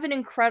have an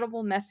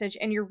incredible message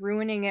and you're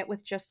ruining it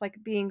with just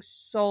like being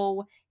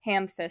so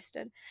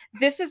ham-fisted.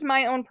 This is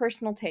my own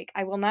personal take.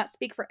 I will not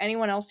speak for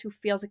anyone else who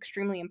feels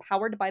extremely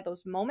empowered by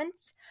those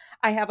moments.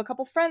 I have a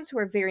couple friends who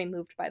are very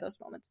moved by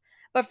those moments.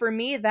 But for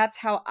me, that's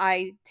how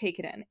I take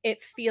it in.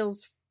 It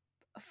feels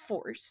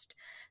forced.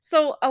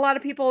 So a lot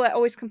of people that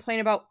always complain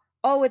about,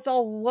 oh, it's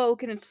all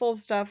woke and it's full of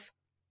stuff.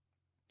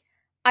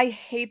 I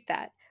hate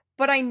that.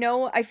 But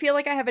I feel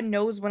like I have a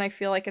nose when I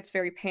feel like it's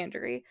very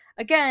pandery.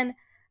 Again,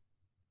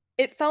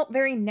 it felt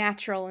very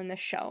natural in the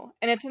show.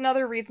 And it's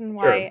another reason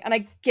why, sure. And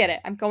I get it,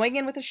 I'm going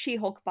in with a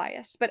She-Hulk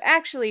bias. But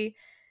actually,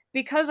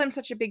 because I'm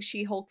such a big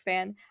She-Hulk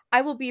fan,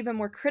 I will be even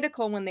more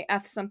critical when they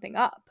F something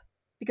up.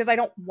 Because I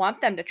don't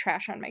want them to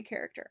trash on my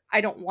character.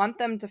 I don't want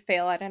them to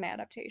fail at an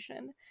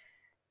adaptation.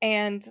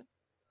 And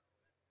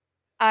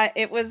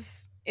it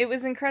was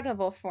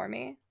incredible for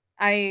me.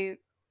 It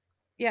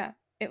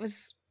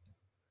was...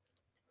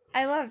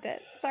 I loved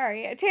it.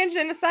 Sorry,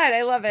 tangent aside,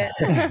 I love it.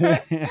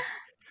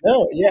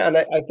 No, yeah, and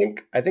I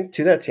think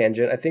to that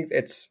tangent, I think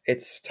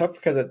it's tough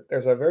because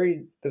there's a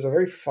very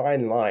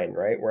fine line,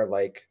 right? Where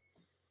like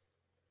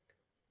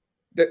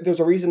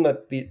there's a reason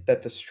that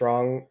the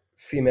strong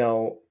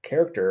female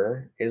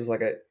character is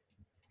like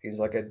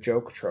a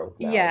joke trope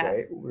now, yeah.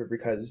 Right?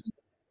 Because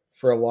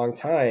for a long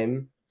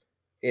time,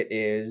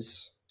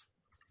 there's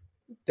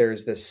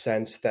this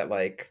sense that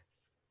like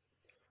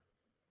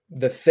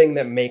the thing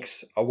that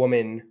makes a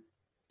woman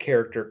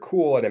character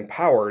cool and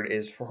empowered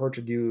is for her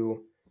to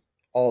do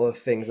all the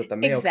things that the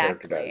male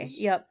character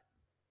does. Yep.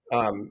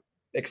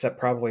 Except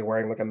probably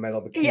wearing like a metal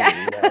bikini.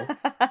 Yeah. You know?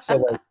 So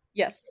like,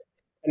 yes.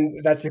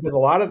 And that's because a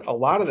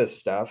lot of this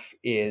stuff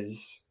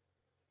is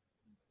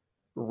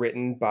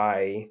written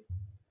by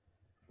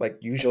like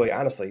usually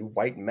honestly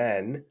white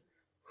men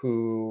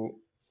who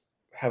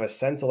have a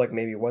sense of like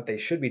maybe what they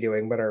should be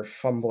doing but are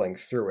fumbling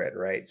through it,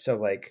 right? So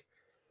like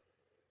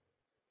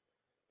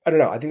I don't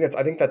know. I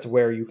think that's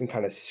where you can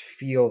kind of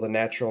feel the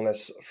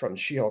naturalness from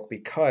She-Hulk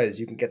because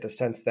you can get the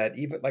sense that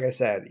even, like I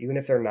said, even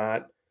if they're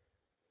not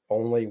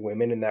only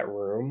women in that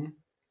room,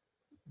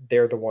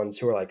 they're the ones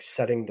who are like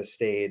setting the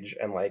stage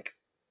and like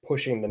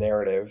pushing the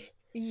narrative.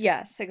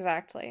 Yes,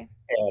 exactly.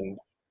 And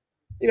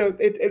you know,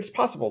 it's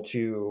possible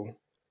to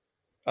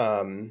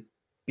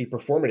be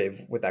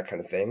performative with that kind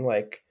of thing.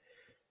 Like,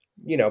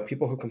 you know,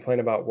 people who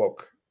complain about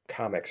woke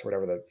comics or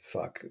whatever the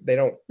fuck, they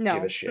don't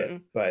give a shit.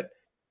 Mm-mm. But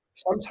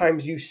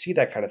sometimes you see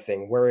that kind of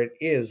thing where it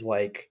is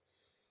like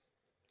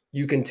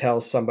you can tell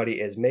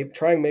somebody is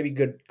trying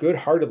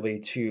good-heartedly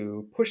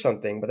to push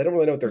something, but they don't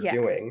really know what they're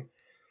doing.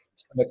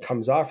 So it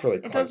comes off really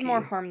clunky. It does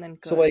more harm than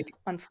good. So like,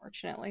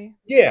 unfortunately,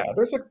 yeah,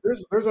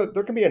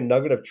 there can be a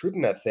nugget of truth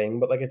in that thing,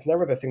 but like it's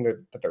never the thing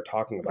that they're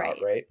talking about,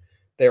 right?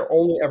 They're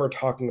only ever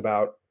talking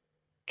about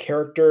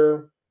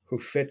character who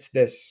fits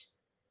this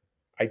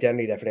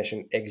identity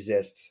definition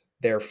exists,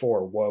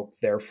 therefore woke,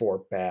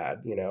 therefore bad,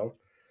 you know.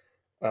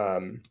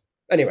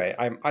 Anyway,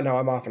 I know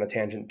I'm off on a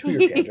tangent to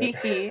your tangent.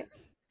 That's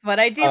what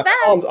I do best.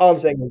 All I'm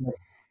saying is,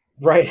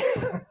 right.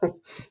 That's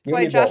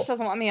why Josh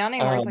doesn't want me on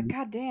anymore. He's like,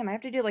 God damn, I have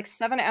to do like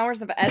 7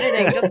 hours of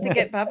editing just to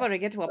get Beppo to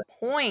get to a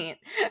point.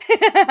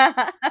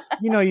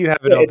 You know, you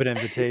have an open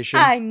invitation.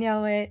 I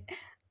know it.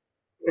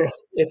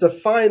 It's a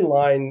fine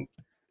line.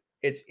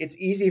 It's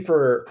easy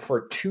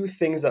for two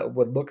things that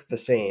would look the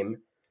same,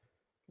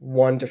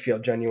 one to feel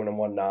genuine and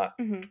one not,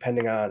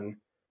 depending on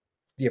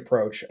the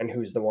approach and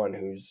who's the one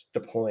who's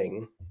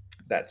deploying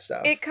that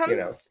stuff. It comes, you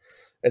know,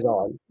 is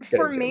all I'm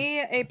for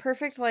me, a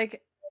perfect,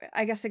 like,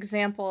 I guess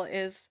example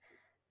is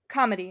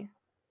comedy,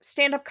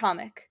 stand-up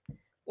comic.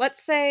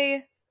 Let's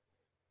say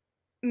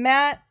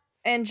Matt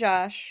and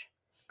Josh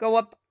go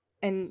up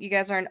and you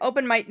guys are an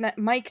open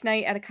mic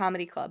night at a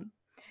comedy club.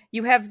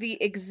 You have the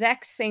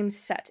exact same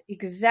set,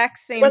 exact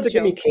same jokes.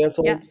 Get me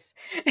canceled. Yes.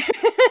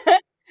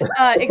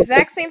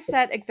 Exact same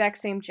set, exact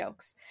same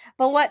jokes.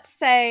 But let's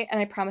say, and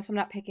I promise I'm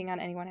not picking on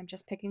anyone, I'm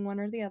just picking one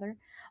or the other.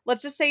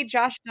 Let's just say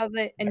Josh does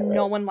it and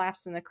no one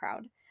laughs in the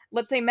crowd.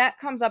 Let's say Matt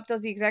comes up,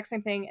 does the exact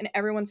same thing, and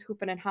everyone's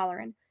hooping and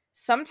hollering.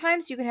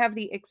 Sometimes you can have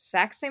the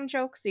exact same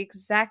jokes, the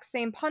exact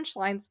same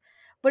punchlines,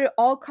 but it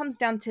all comes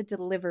down to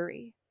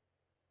delivery.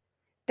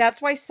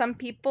 That's why some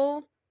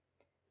people,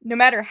 no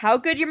matter how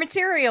good your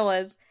material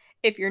is,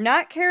 if you're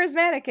not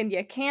charismatic and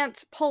you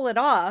can't pull it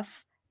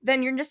off,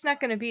 then you're just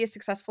not going to be a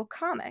successful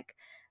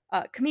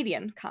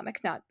comedian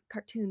comic, not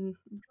cartoon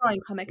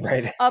drawing comic.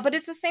 Right. But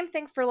it's the same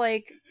thing for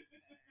like,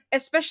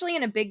 especially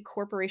in a big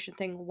corporation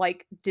thing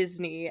like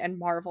Disney and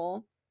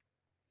Marvel.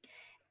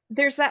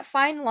 There's that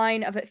fine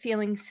line of it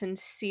feeling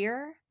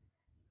sincere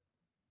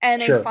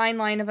and a fine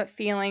line of it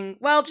feeling,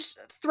 well, just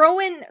throw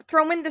in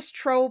this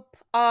trope.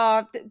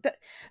 The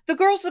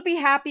girls will be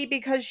happy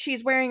because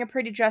she's wearing a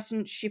pretty dress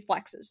and she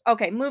flexes.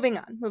 Okay, moving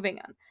on.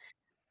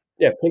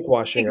 Yeah, pink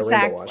washing or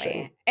rainbow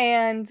washing.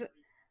 And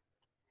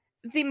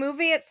The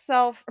movie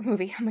itself, oh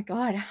my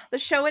god, the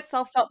show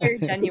itself felt very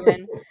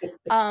genuine.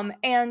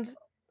 And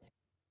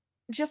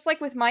just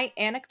like with my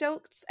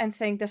anecdotes and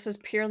saying this is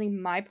purely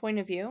my point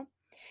of view,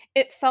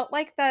 it felt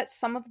like that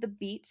some of the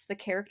beats, the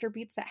character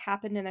beats that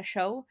happened in the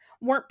show,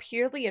 weren't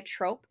purely a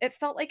trope. It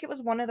felt like it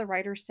was one of the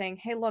writers saying,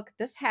 hey, look,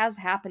 this has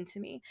happened to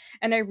me.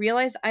 And I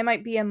realized I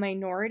might be a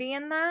minority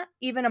in that,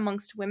 even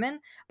amongst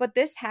women, but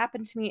this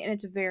happened to me and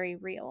it's very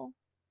real.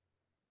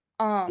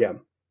 Yeah.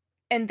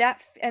 And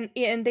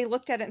they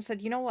looked at it and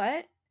said, you know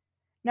what?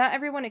 Not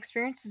everyone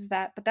experiences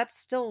that, but that's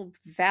still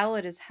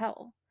valid as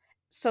hell.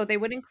 So they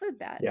would include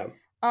that. Yeah.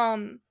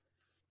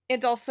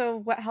 It's also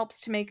what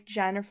helps to make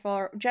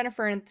Jennifer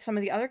and some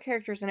of the other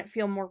characters in it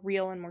feel more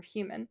real and more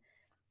human.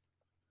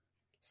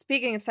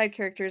 Speaking of side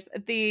characters,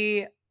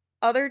 the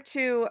other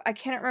two, I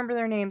can't remember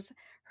their names,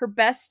 her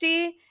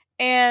bestie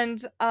and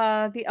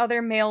the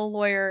other male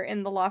lawyer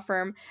in the law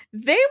firm,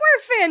 they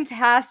were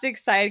fantastic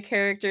side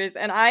characters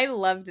and I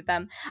loved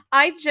them.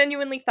 I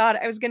genuinely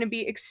thought I was going to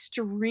be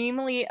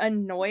extremely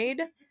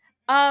annoyed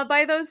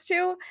by those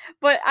two,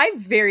 but I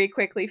very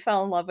quickly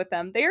fell in love with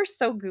them. They are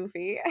so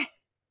goofy.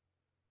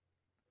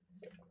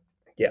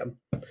 Yeah.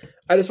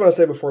 I just want to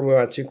say before we move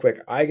on too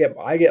quick, I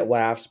get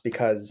laughs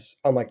because,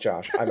 unlike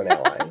Josh, I'm an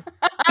ally.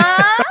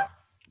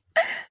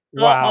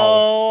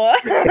 Wow.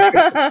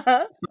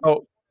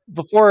 So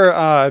before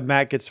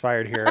Matt gets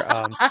fired here,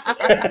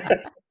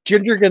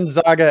 Ginger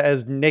Gonzaga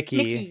as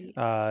Nikki.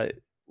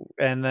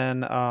 And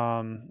then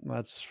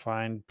let's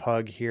find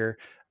Pug here.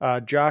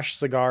 Josh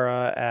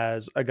Segarra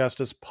as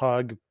Augustus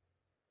Pug.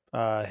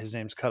 His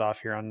name's cut off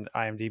here on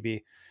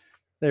IMDb.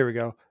 There we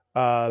go.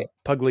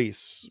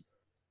 Pugliese.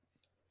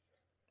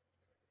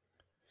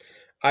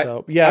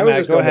 So yeah,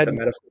 Matt, go ahead.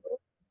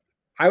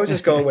 I was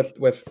just going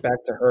with back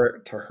to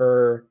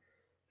her.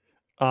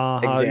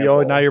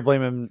 Yo, now you're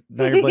blaming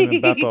Beppo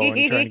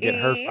and trying to get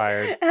her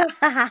fired.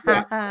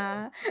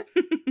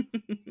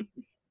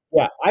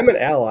 Yeah, I'm an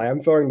ally.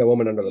 I'm throwing the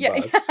woman under the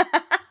bus.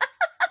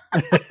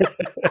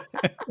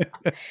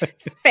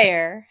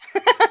 Fair.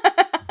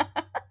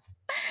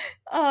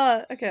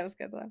 Okay, that was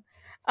good though.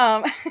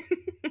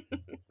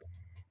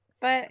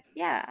 But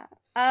yeah.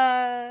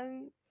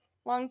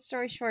 Long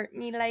story short,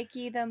 me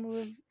likey the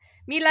move.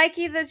 Me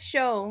likey the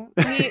show.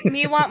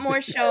 Me want more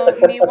show.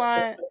 Me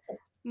want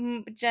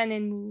Jen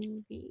in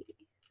movie.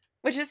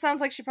 Which it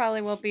sounds like she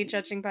probably will be,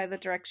 judging by the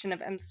direction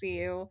of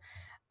MCU.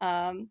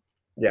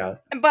 Yeah.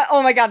 But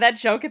oh my god, that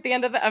joke at the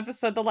end of the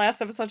episode, the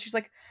last episode, she's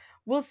like,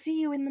 we'll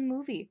see you in the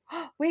movie.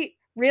 Wait,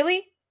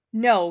 really?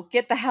 No,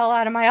 get the hell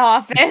out of my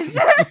office.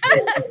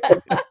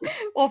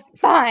 Well,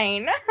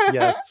 fine.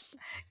 Yes.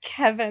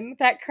 Kevin,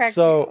 that cracked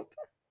me up.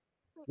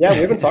 Yeah, we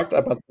haven't talked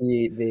about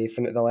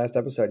the last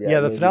episode yet. Yeah,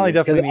 the finale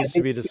definitely needs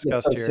to be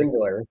discussed so here.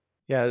 Singular.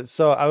 Yeah,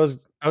 so I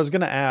was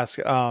gonna ask,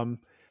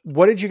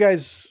 what did you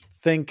guys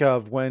think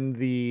of when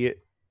the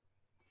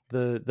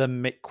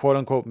quote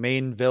unquote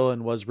main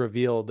villain was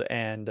revealed,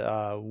 and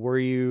were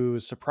you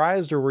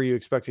surprised or were you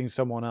expecting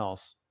someone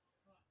else?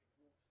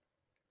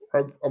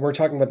 We're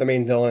talking about the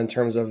main villain in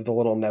terms of the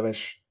little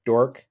nebbish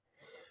dork.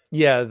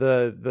 Yeah,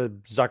 the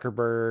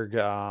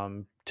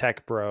Zuckerberg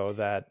tech bro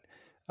that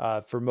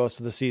for most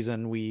of the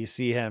season we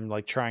see him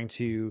like trying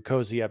to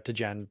cozy up to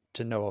Jen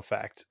to no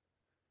effect.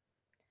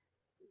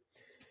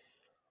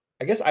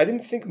 I guess I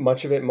didn't think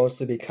much of it,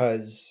 mostly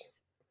because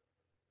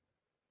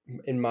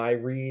in my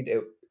read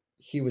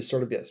he was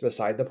sort of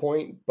beside the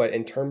point, but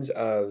in terms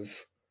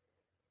of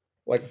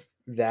like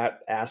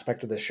that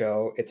aspect of the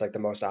show, it's like the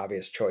most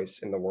obvious choice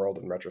in the world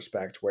in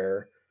retrospect,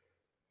 where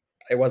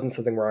it wasn't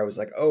something where I was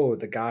like, oh,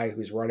 the guy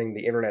who's running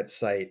the internet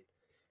site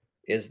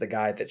is the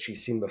guy that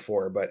she's seen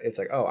before, but it's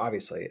like, oh,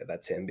 obviously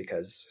that's him,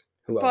 because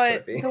who else would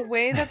it be? The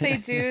way that they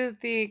do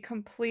the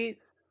complete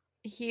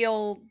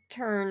heel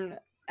turn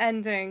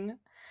ending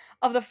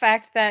of the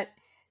fact that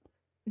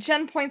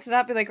Jen points it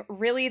out, be like,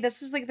 really?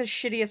 This is like the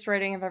shittiest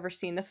writing I've ever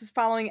seen. This is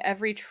following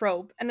every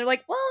trope. And they're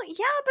like, well,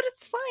 yeah, but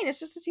it's fine. It's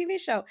just a TV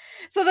show.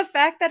 So the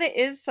fact that it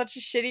is such a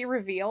shitty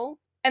reveal,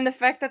 and the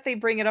fact that they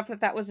bring it up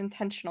that was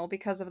intentional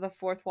because of the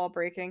fourth wall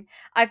breaking,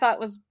 I thought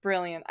was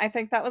brilliant. I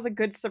think that was a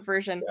good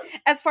subversion. Yeah.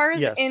 As far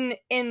as in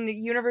the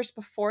universe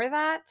before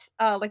that,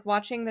 like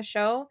watching the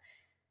show,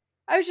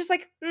 I was just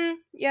like,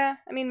 yeah,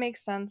 I mean,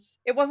 makes sense.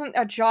 It wasn't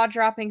a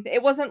jaw-dropping thing.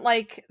 It wasn't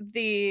like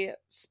the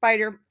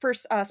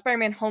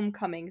Spider-Man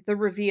Homecoming, the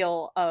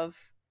reveal of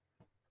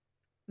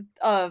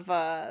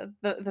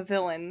the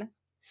villain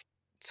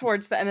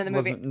towards the end of the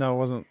movie. No, it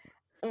wasn't.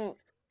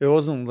 It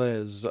wasn't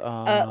Liz.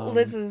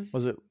 Liz's...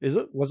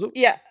 Was it?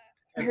 Yeah.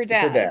 Her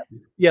dad.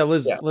 Yeah,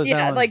 Liz. Yeah, Liz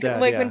Allen's like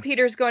dad, when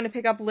Peter's going to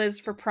pick up Liz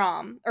for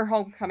prom or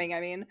homecoming. I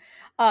mean,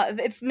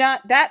 it's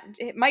not that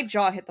my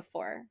jaw hit the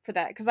floor for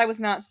that, because I was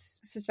not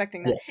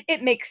suspecting that. Yeah.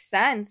 It makes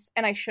sense,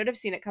 and I should have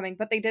seen it coming,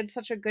 but they did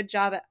such a good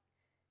job at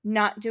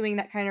not doing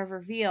that kind of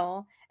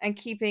reveal and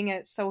keeping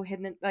it so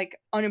hidden, like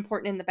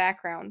unimportant in the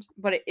background.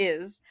 But it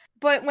is.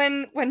 But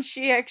when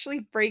she actually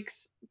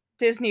breaks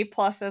Disney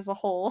Plus as a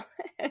whole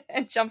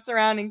and jumps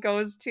around and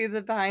goes to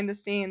the behind the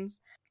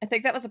scenes, I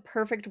think that was a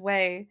perfect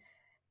way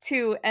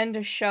to end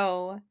a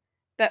show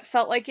that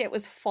felt like it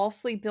was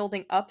falsely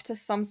building up to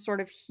some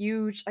sort of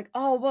huge, like,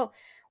 oh, well,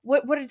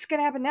 what is going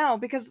to happen now?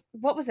 Because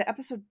what was it,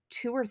 episode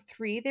 2 or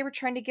 3? They were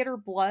trying to get her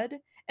blood,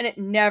 and it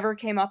never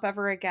came up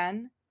ever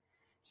again.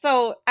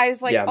 So I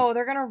was like, oh,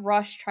 they're going to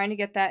rush trying to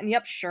get that. And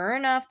yep, sure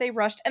enough, they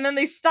rushed. And then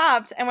they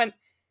stopped and went,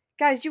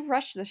 guys, you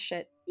rushed this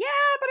shit. Yeah,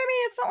 but I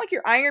mean, it's not like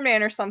you're Iron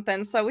Man or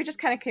something. So we just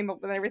kind of came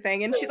up with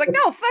everything. And she's like,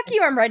 no, fuck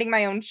you. I'm writing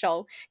my own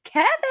show.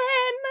 Kevin.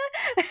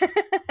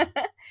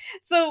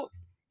 So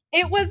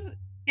it was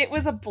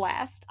a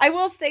blast. I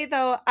will say,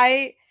 though,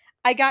 I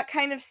got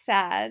kind of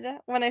sad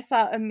when I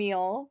saw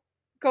Emil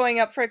going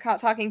up for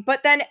talking,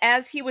 but then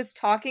as he was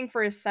talking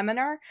for his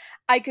seminar,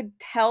 I could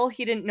tell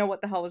he didn't know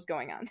what the hell was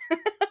going on.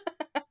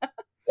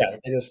 Yeah,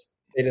 they just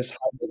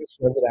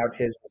rented out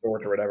his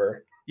resort or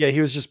whatever. Yeah, he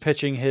was just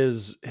pitching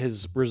his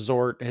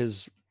resort,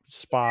 his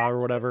spa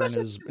or whatever, in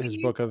his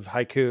book of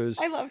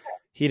haikus. I love that.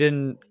 He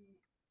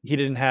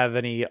didn't have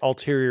any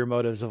ulterior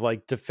motives of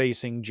like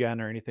defacing Jen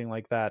or anything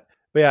like that.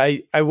 But yeah,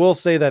 I will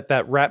say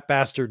that rat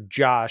bastard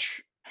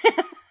Josh,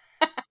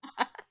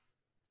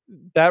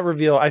 that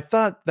reveal, I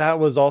thought that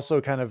was also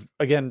kind of,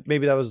 again,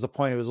 maybe that was the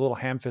point. It was a little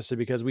ham-fisted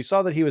because we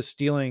saw that he was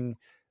stealing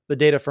the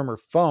data from her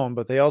phone,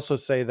 but they also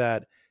say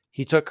that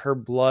he took her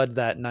blood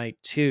that night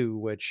too,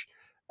 which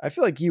I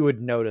feel like you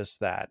would notice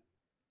that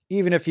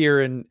even if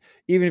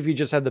you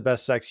just had the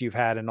best sex you've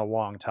had in a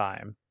long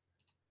time.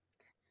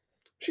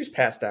 She's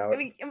passed out.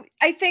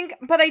 I think,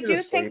 but I do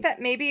think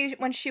that maybe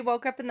when she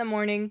woke up in the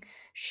morning,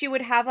 she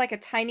would have like a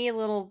tiny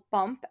little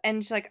bump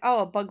and she's like, oh,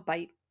 a bug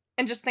bite.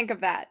 And just think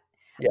of that.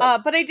 Yeah.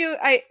 But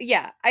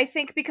I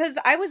think because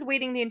I was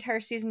waiting the entire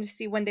season to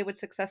see when they would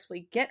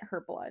successfully get her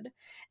blood.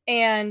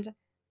 And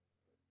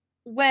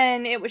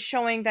when it was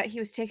showing that he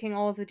was taking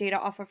all of the data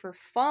off of her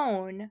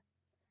phone,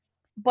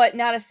 but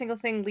not a single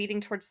thing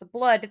leading towards the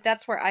blood,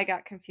 that's where I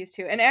got confused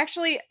too. And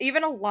actually,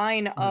 even a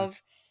line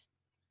of,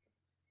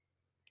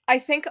 I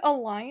think a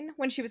line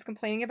when she was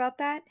complaining about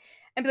that,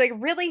 and be like,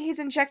 really? He's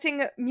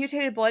injecting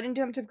mutated blood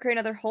into him to create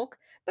another Hulk?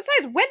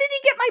 Besides, when did he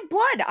get my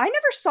blood? I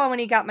never saw when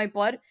he got my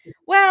blood.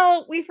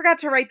 Well, we forgot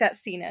to write that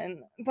scene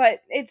in,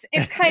 but it's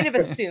kind of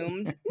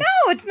assumed.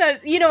 No, it's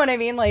not. You know what I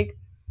mean? Like,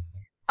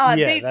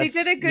 they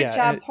did a good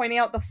job pointing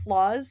out the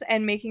flaws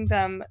and making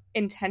them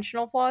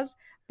intentional flaws,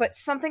 but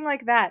something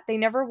like that, they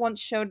never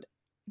once showed,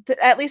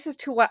 at least as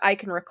to what I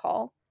can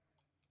recall,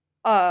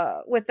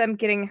 with them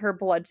getting her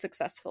blood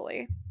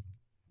successfully.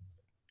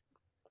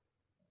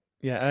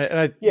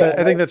 Yeah,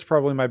 I think that's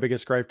probably my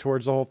biggest gripe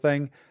towards the whole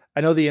thing. I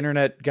know the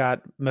internet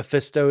got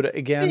Mephisto'd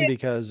again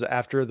because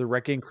after the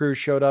Wrecking Crew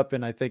showed up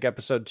in, I think,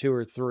 episode 2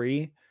 or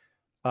 3,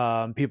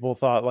 people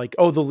thought like,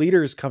 oh, the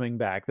leader's coming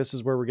back. This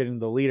is where we're getting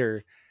the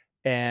leader.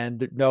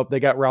 And nope, they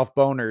got Ralph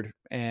Bonard.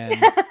 And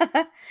that's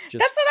what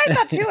I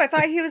thought too. I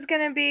thought he was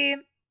going to be,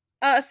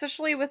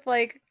 especially with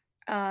like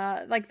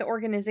the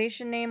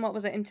organization name. What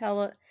was it?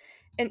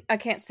 I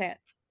can't say it.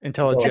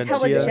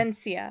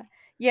 Intelligentsia.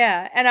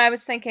 Yeah, and I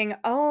was thinking,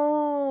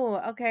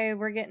 oh, okay,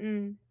 we're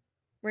getting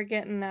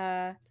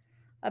a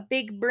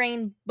big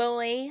brain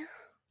boy,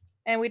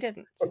 and we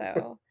didn't.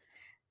 So,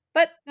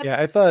 but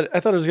I thought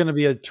it was going to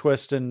be a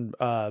twist, and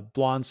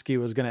Blonsky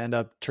was going to end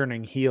up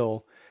turning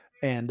heel,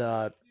 and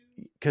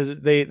because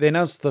they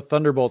announced the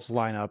Thunderbolts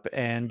lineup,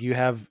 and you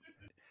have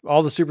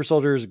all the super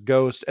soldiers,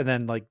 Ghost, and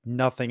then like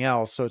nothing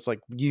else. So it's like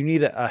you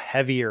need a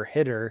heavier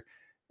hitter,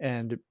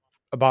 and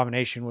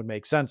Abomination would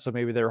make sense. So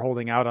maybe they're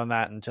holding out on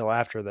that until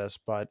after this.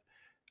 But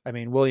I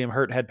mean, William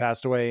Hurt had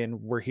passed away,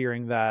 and we're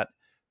hearing that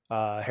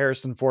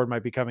Harrison Ford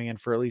might be coming in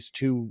for at least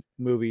 2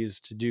 movies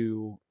to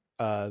do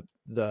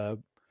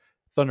the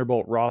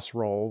Thunderbolt Ross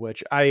role,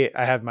 which I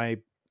have my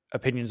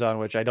opinions on,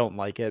 which I don't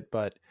like it,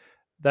 but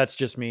that's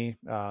just me.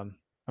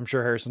 I'm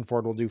sure Harrison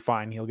Ford will do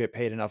fine. He'll get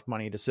paid enough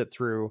money to sit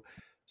through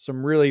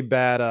some really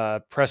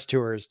bad press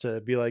tours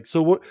to be like,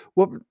 so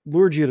what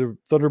lured you to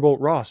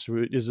Thunderbolt Ross?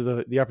 Is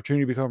it the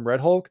opportunity to become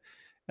Red Hulk?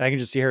 And I can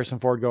just see Harrison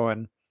Ford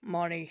going,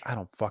 money. I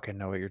don't fucking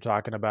know what you're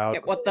talking about.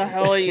 Yeah, what the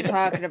hell are you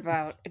talking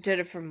about? I did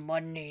it for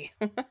money.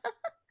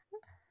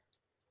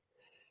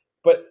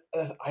 But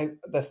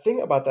the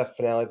thing about that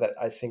finale that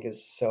I think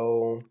is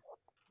so,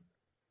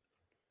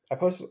 I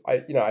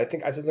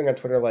think I said something on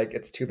Twitter like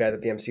it's too bad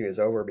that the MCU is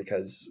over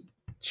because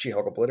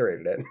She-Hulk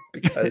obliterated it.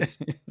 Because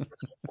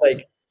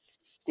like,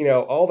 you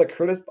know, all the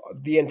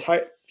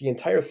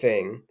entire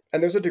thing,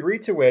 and there's a degree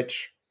to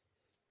which,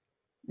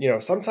 you know,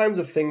 sometimes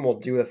a thing will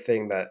do a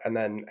thing and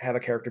then have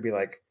a character be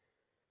like,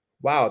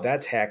 wow,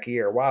 that's hacky,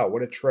 or wow,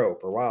 what a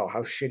trope, or wow,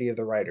 how shitty are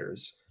the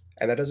writers.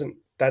 And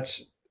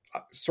that's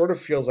sort of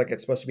feels like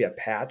it's supposed to be a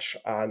patch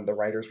on the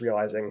writers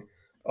realizing,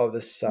 oh,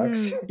 this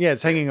sucks. Yeah,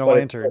 it's hanging a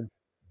lantern.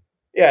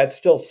 It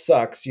still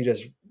sucks. You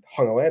just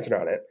hung a lantern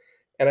on it.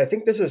 And I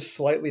think this is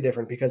slightly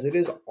different because it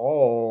is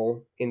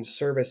all in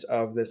service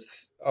of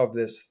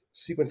this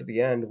sequence at the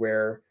end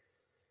where,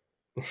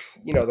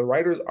 you know, the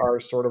writers are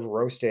sort of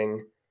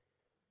roasting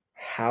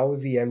how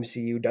the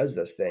MCU does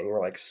this thing, where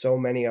like so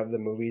many of the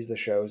movies, the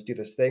shows do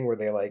this thing where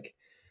they like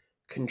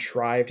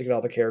contrive to get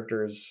all the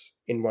characters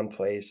in one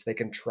place. They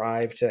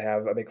contrive to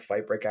have a big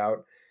fight break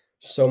out,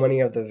 so many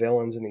of the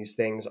villains in these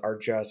things are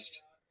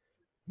just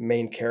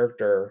main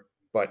character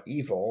but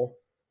evil,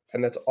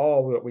 and that's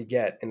all what we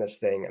get in this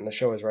thing. And the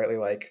show is rightly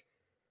like,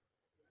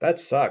 that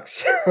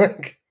sucks.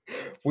 Like,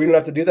 we don't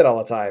have to do that all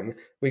the time.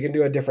 We can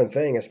do a different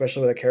thing,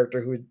 especially with a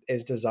character who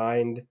is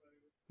designed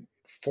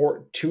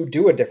to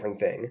do a different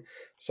thing.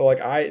 So like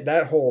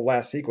that whole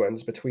last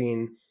sequence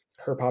between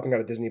her popping out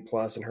of Disney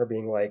Plus and her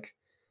being like,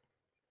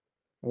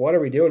 what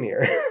are we doing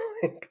here?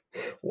 Like,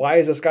 why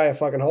is this guy a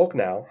fucking Hulk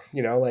now?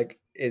 You know, like,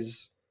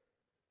 is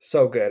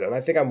so good. And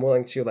I think I'm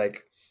willing to,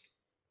 like,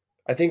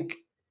 I think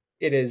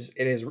it is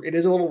a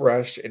little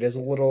rushed. It is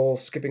a little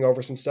skipping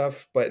over some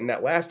stuff, but in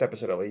that last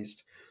episode, at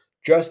least,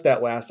 just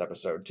that last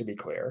episode, to be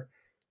clear,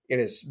 it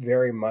is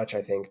very much,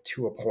 I think,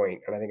 to a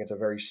point, and I think it's a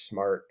very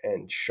smart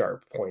and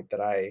sharp point that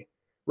I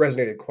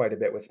resonated quite a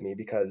bit with me,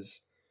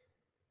 because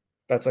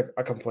that's like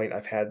a complaint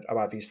I've had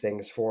about these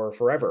things for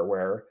forever,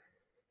 where,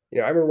 you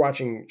know, I remember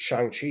watching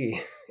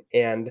Shang-Chi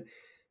and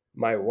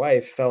my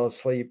wife fell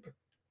asleep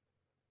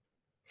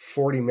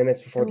 40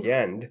 minutes before the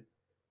end,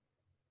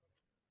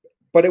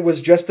 but it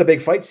was just the big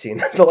fight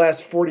scene. The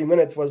last 40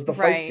 minutes was the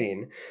fight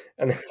scene.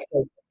 And it's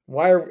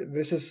like,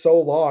 this is so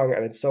long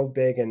and it's so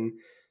big, and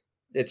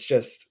it's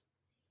just,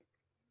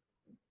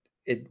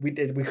 we could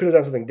have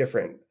done something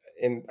different.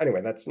 And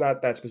anyway, that's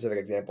not that specific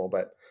example,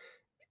 but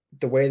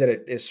the way that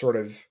it is sort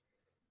of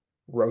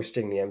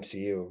roasting the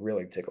MCU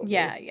really tickled me.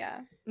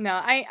 Yeah.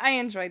 No, I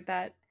enjoyed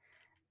that.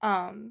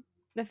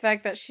 The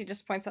fact that she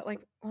just points out,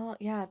 like, well,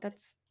 yeah,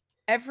 that's,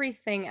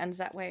 everything ends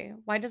that way.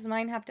 Why does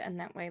mine have to end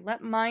that way?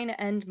 Let mine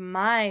end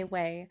my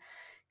way.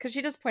 Because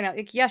she does point out,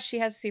 like, yes, she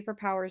has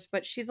superpowers,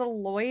 but she's a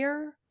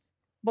lawyer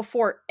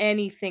before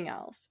anything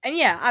else. And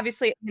yeah,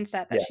 obviously it hints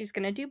at that she's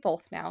going to do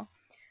both now.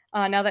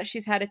 Now that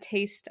she's had a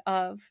taste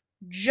of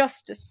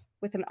justice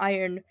with an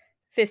iron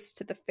fist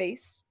to the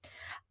face.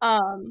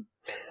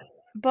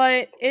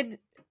 But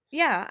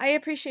I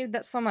appreciated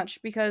that so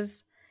much,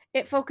 because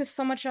it focused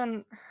so much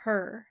on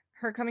her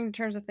coming to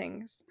terms with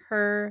things,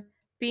 her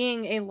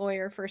being a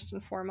lawyer first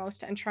and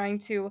foremost, and trying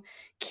to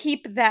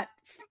keep that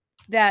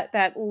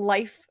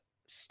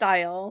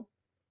lifestyle,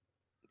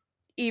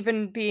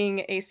 even being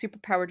a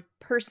superpowered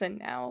person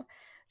now.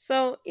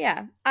 So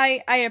yeah,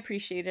 I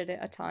appreciated it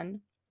a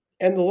ton.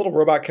 And the little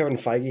robot Kevin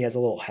Feige has a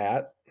little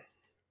hat.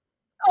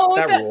 Oh,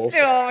 that rules.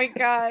 Oh my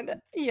god,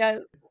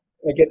 yes.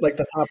 Like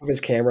the top of his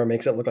camera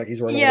makes it look like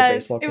he's wearing a little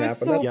baseball cap. It was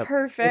so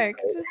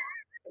perfect.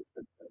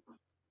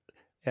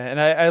 Yeah,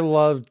 and I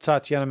love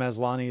Tatiana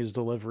Maslany's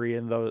delivery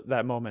in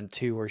that moment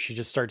too, where she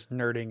just starts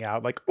nerding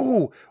out, like,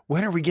 "Ooh,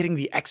 when are we getting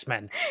the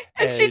X-Men?"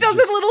 And she does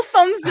a little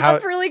thumbs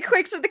up really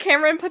quick to the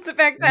camera and puts it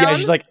back down. Yeah,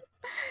 she's like,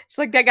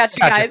 I got you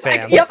guys.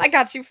 I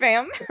got you,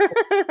 fam.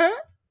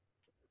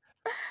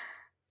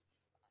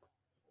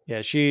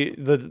 Yeah,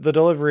 the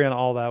delivery and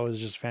all that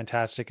was just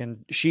fantastic,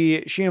 and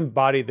she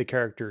embodied the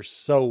character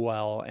so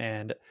well,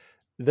 and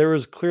there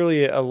was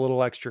clearly a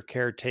little extra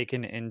care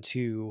taken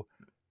into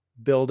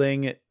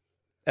building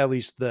at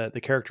least the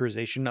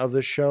characterization of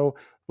this show.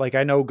 Like,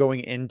 I know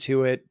going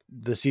into it,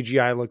 the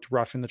CGI looked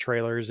rough in the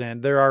trailers,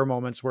 and there are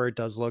moments where it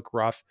does look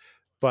rough,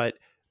 but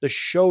the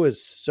show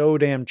is so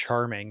damn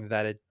charming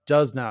that it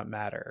does not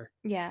matter.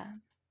 Yeah.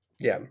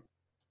 Yeah,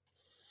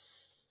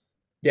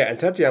 and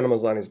Tatiana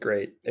Maslany is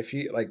great. If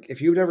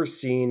you've never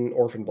seen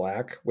Orphan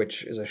Black,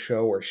 which is a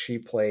show where she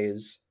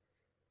plays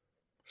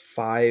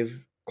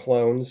 5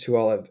 clones who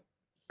all have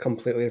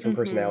completely different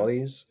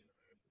personalities,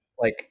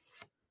 like,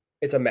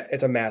 it's a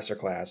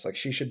masterclass. Like,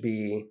 she should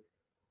be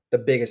the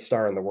biggest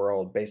star in the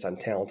world based on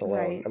talent alone.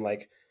 Right. And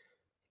like,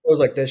 shows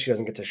like this, she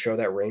doesn't get to show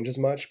that range as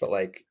much, but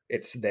like,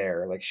 it's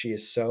there. Like,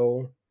 she's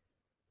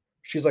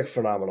like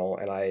phenomenal,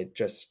 and I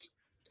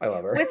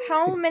love her. With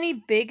how many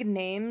big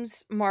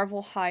names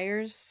Marvel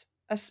hires,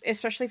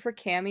 especially for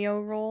cameo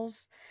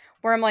roles,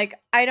 where I'm like,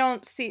 I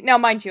don't see... Now,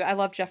 mind you, I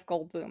love Jeff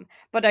Goldblum,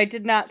 but I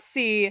did not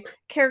see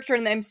character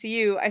in the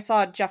MCU. I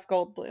saw Jeff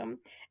Goldblum.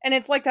 And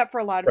it's like that for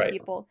a lot of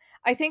people.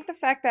 I think the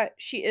fact that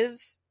she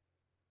is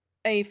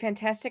a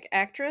fantastic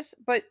actress,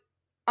 but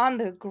on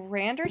the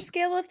grander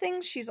scale of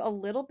things, she's a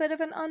little bit of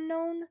an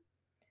unknown.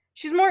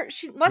 She's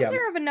less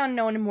of an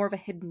unknown and more of a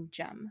hidden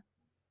gem.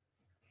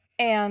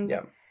 And...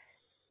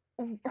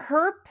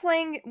 her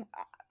playing...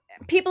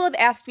 People have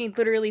asked me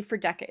literally for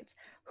decades,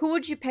 who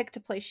would you pick to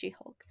play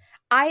She-Hulk?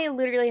 I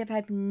literally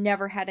have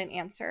never had an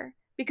answer,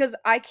 because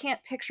I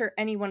can't picture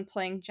anyone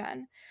playing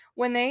Jen.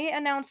 When they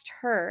announced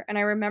her, and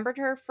I remembered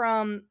her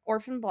from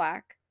Orphan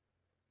Black,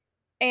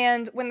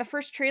 and when the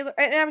first trailer...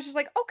 And I was just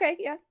like, okay,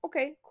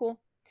 cool.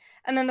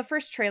 And then the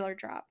first trailer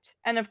dropped.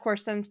 And of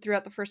course, then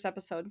throughout the first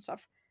episode and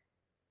stuff,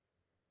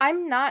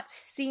 I'm not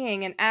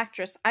seeing an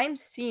actress. I'm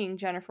seeing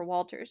Jennifer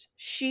Walters.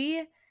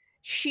 She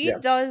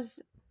does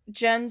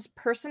Jen's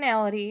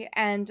personality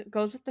and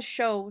goes with the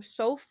show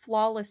so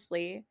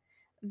flawlessly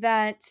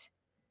that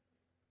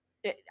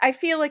I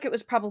feel like it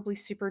was probably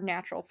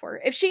supernatural for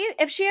her. If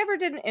she ever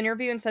did an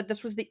interview and said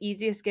this was the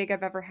easiest gig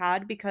I've ever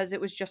had because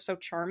it was just so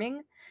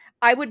charming,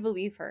 I would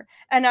believe her.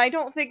 And I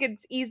don't think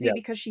it's easy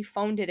because she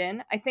phoned it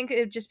in. I think it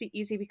would just be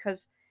easy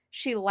because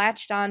she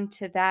latched on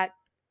to that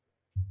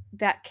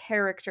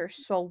character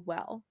so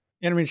well.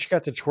 And I mean, she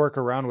got to twerk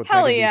around with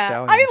Hell Megan Thee yeah.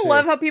 Stallion. I too.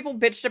 love how people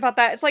bitched about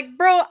that. It's like,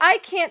 bro, I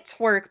can't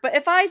twerk, but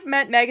if I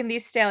met Megan Thee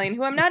Stallion,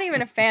 who I'm not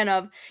even a fan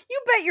of,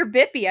 you bet your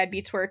bippy I'd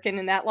be twerking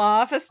in that law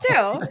office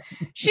too.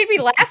 She'd be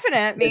laughing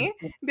at me.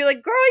 Be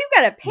like, girl, you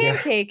got a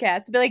pancake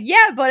ass. I'd be like,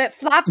 yeah, but it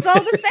flops all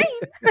the same.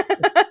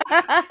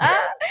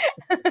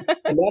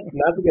 And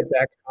not to get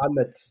back on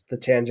the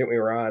tangent we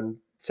were on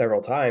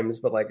several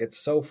times, but like, it's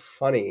so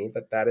funny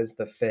that is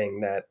the thing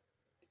that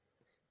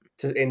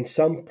in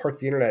some parts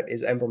of the internet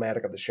is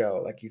emblematic of the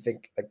show. Like, you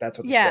think like that's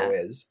what the show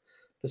is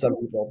to some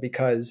people,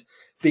 because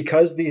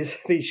these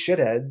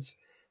shitheads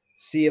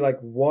see like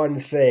one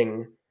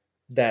thing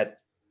that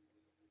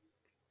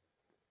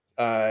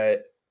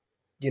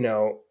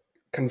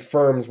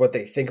confirms what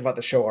they think about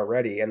the show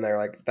already, and they're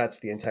like, that's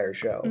the entire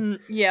show.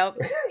 Yep.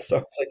 So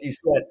it's like you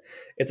said,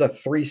 it's a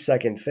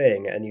 3-second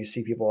thing, and you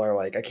see people are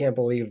like, I can't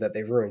believe that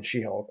they've ruined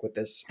She-Hulk with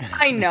this.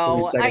 I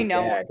know.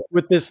 Gag.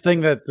 With this thing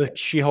that the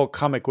She-Hulk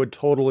comic would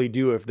totally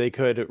do if they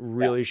could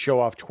really show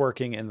off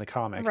twerking in the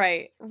comic.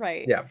 Right.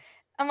 Yeah.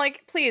 I'm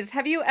like, please,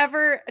 have you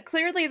ever,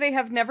 clearly they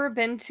have never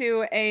been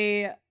to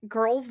a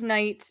girls'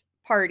 night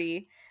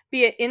party,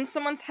 be it in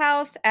someone's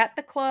house, at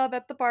the club,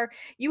 at the bar.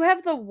 You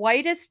have the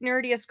whitest,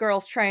 nerdiest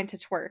girls trying to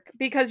twerk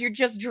because you're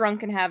just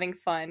drunk and having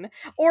fun,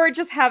 or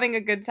just having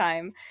a good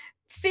time.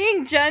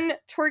 Seeing Jen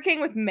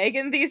twerking with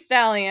Megan Thee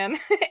Stallion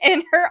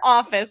in her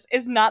office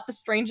is not the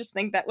strangest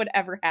thing that would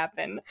ever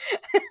happen.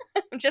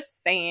 I'm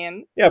just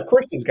saying. Yeah, of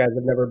course these guys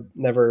have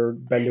never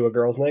been to a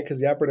girls' night, because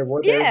the operative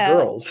word there is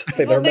girls.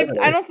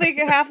 I don't think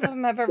half of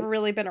them have ever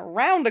really been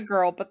around a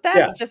girl, but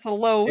that's just a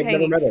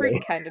low-hanging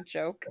fruit kind of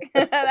joke.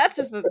 That's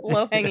just a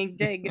low-hanging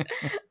dig.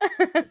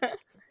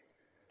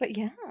 But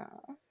yeah.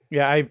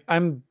 Yeah,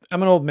 I'm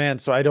an old man,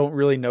 so I don't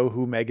really know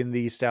who Megan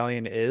Thee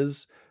Stallion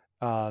is.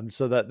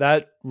 So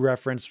that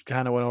reference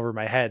kind of went over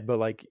my head, but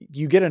like,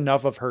 you get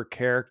enough of her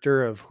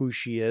character of who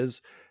she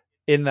is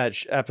in that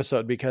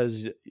episode,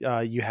 because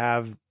you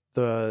have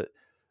the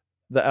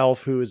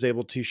elf who is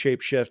able to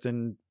shapeshift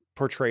and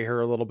portray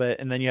her a little bit,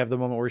 and then you have the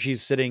moment where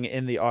she's sitting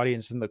in the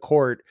audience in the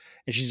court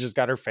and she's just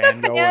got her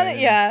fan going.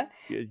 Yeah,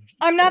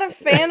 I'm not a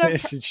fan of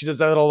she does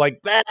that little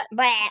like bah.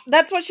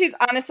 That's what she's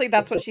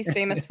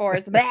famous for,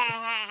 is bah.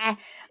 I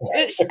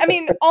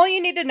mean, all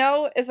you need to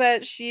know is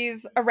that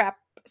she's a rap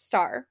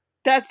star.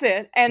 That's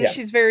it. And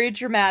she's very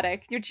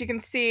dramatic, which you can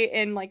see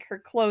in like her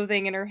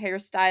clothing and her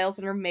hairstyles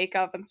and her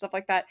makeup and stuff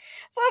like that.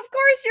 So of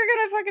course you're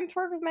gonna fucking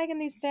twerk with Megan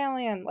Thee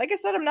Stallion. Like I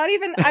said, I'm not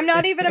even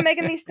a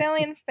Megan Thee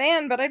Stallion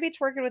fan, but I'd be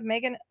twerking with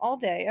Megan all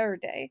day, every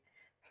day.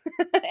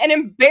 And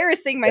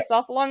embarrassing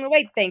myself along the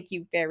way. Thank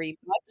you very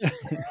much.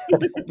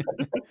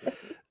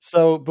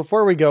 So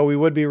before we go, we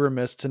would be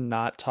remiss to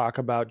not talk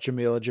about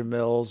Jamila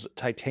Jamil's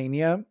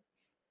Titania.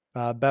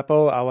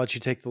 Beppo, I'll let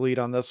you take the lead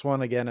on this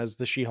one again as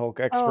the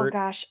She-Hulk expert. Oh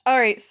gosh. All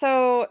right.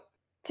 So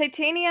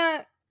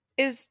Titania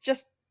is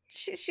just,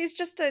 she's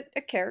just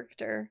a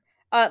character.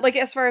 Like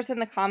as far as in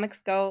the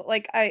comics go,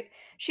 like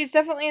she's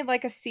definitely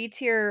like a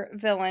C-tier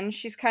villain.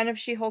 She's kind of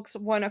She-Hulk's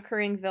one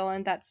occurring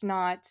villain that's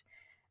not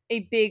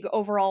a big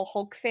overall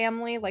Hulk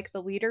family, like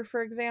the leader,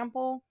 for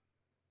example.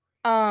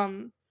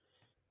 And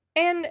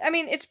I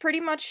mean, it's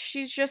pretty much,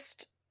 she's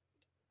just,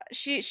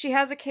 she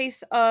has a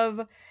case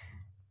of,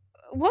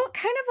 well,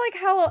 kind of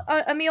like how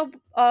Emil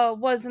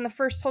was in the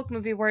first Hulk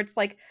movie, where it's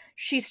like,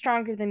 she's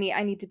stronger than me,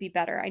 I need to be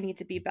better.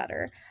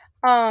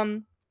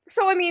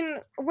 So I mean,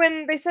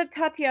 when they said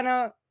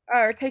Titania,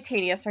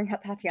 sorry,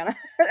 not Tatiana.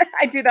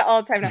 I do that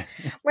all the time now.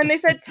 When they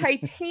said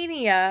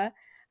Titania,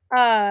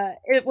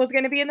 it was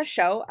going to be in the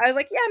show, I was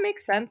like, yeah, it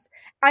makes sense.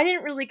 I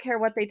didn't really care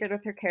what they did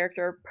with her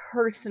character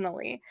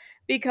personally,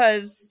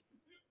 because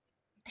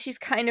she's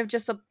kind of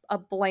just a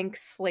blank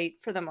slate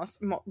for the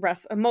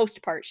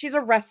most part. She's a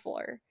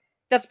wrestler.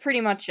 That's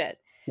pretty much it.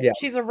 Yeah.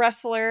 She's a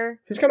wrestler.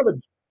 She's kind of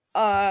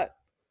a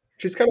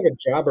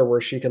jobber,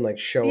 where she can like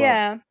show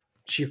up.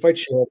 She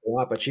fights She-Hulk a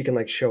lot, but she can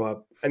like show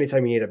up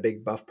anytime you need a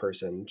big buff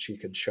person. She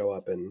could show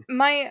up and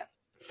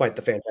fight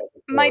the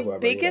Fantastic Four. My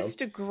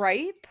biggest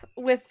gripe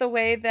with the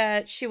way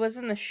that she was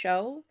in the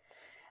show,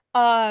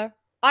 I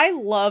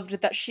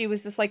loved that she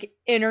was this like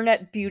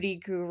internet beauty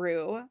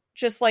guru,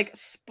 just like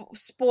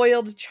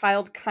spoiled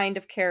child kind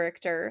of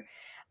character.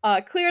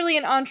 Clearly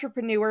an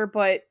entrepreneur,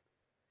 but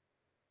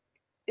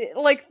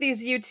like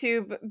these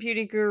YouTube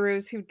beauty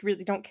gurus who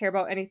really don't care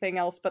about anything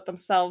else but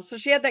themselves. So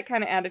she had that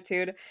kind of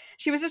attitude.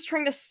 She was just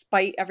trying to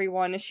spite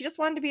everyone, and she just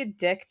wanted to be a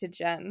dick to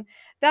Jen.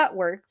 That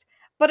worked.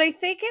 But I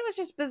think it was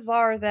just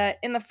bizarre that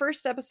in the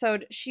first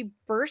episode, she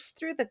burst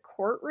through the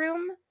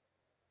courtroom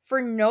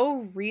for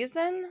no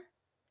reason,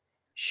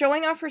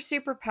 showing off her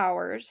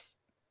superpowers.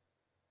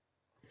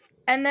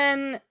 And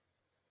then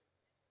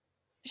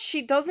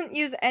she doesn't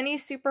use any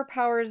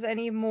superpowers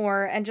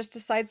anymore and just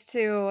decides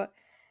to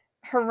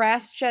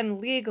harass Jen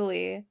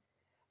legally,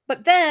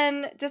 but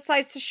then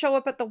decides to show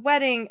up at the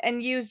wedding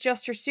and use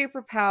just her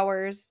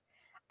superpowers.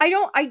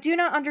 I do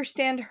not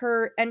understand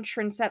her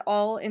entrance at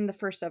all in the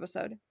first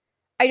episode.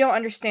 I don't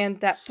understand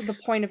the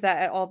point of that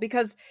at all,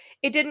 because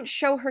it didn't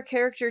show her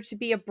character to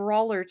be a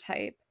brawler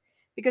type,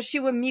 because she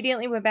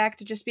immediately went back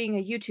to just being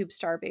a YouTube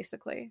star,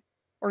 basically,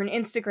 or an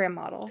Instagram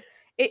model.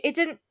 It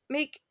didn't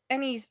make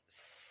any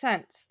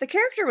sense. The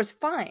character was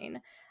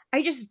fine.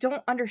 I just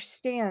don't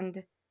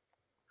understand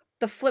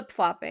the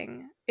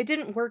flip-flopping. It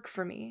didn't work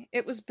for me.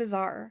 It was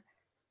bizarre.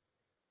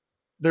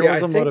 There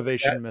was a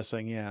motivation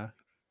missing, yeah.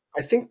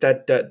 I think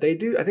that they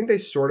do. I think they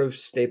sort of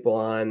staple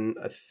on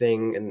a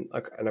thing in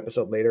an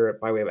episode later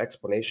by way of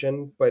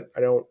explanation, but I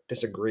don't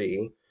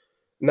disagree.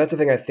 And that's the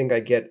thing I think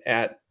I get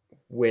at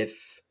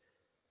with.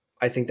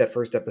 I think that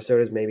first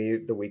episode is maybe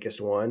the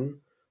weakest one,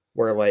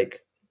 where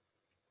like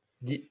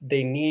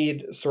they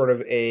need sort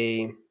of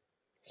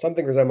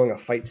something resembling a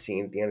fight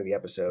scene at the end of the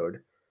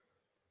episode,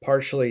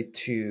 partially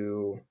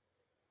to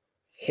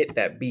hit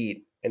that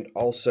beat and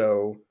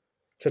also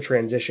to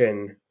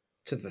transition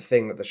to the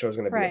thing that the show's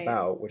going to be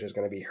about, which is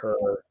going to be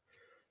her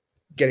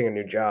getting a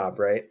new job,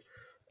 right?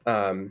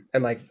 And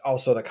like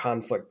also the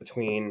conflict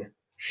between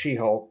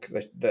She-Hulk,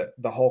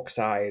 the Hulk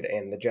side,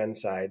 and the Jen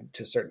side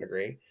to a certain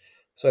degree.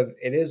 So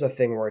it is a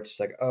thing where it's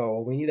like, oh,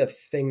 we need a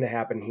thing to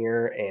happen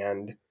here,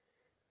 and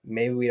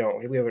maybe we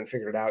haven't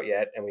figured it out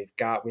yet, and we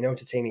know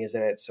Titania's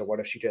in it, so what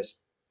if she just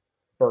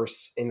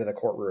bursts into the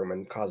courtroom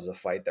and causes a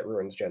fight that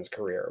ruins Jen's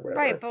career or whatever?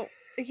 Right, but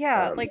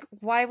yeah, like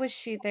why was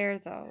she there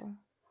though?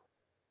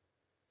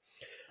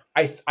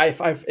 If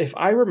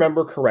I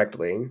remember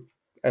correctly,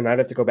 and I'd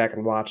have to go back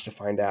and watch to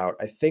find out,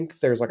 I think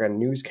there's like a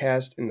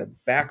newscast in the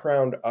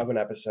background of an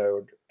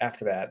episode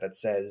after that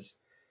says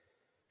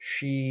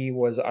she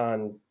was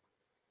on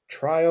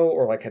trial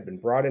or like had been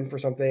brought in for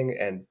something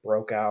and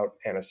broke out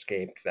and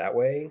escaped that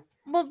way.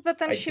 Well, but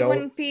then she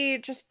wouldn't be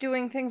just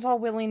doing things all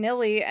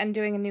willy-nilly and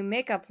doing a new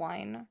makeup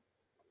line.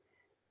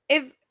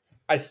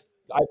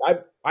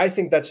 I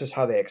think that's just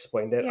how they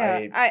explained it.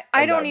 Yeah,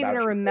 I don't even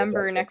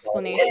remember an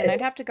explanation.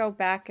 I'd have to go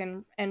back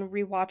and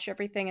rewatch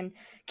everything and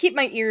keep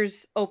my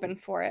ears open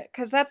for it,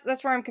 because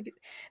that's where I'm confused.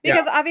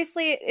 Because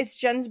obviously it's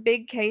Jen's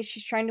big case.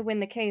 She's trying to win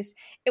the case.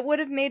 It would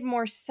have made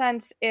more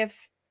sense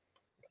if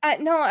I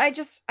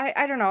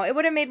don't know. It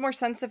would have made more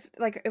sense if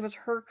like it was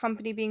her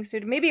company being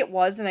sued. Maybe it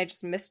was and I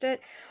just missed it.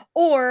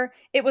 Or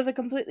it was a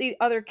completely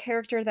other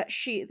character that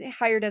she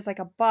hired as like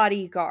a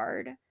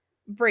bodyguard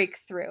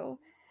breakthrough.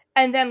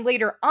 And then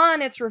later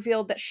on, it's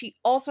revealed that she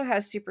also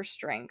has super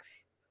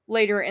strength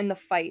later in the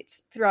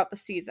fight throughout the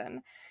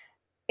season.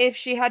 If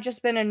she had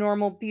just been a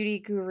normal beauty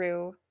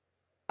guru,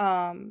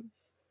 and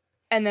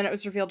then it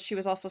was revealed she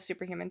was also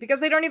superhuman, because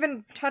they don't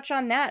even touch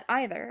on that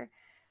either.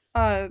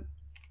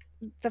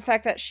 The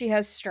fact that she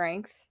has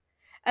strength.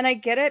 And I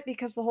get it,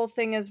 because the whole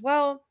thing is,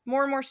 well,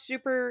 more and more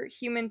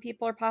superhuman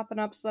people are popping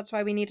up, so that's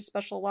why we need a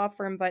special law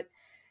firm, but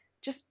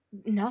just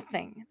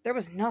nothing. There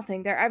was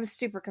nothing there. I was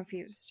super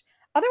confused.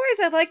 Otherwise,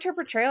 I liked her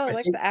portrayal. I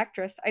liked the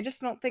actress. I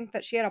just don't think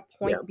that she had a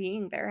point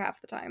being there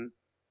half the time.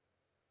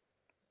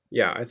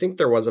 Yeah, I think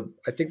there was an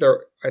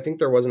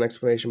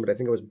explanation, but I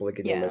think it was blink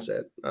and you miss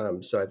it.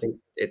 So I think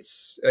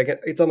it's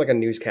on like a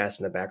newscast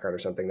in the background or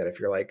something that if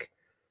you're like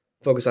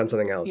focus on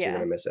something else, you're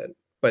gonna miss it.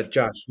 But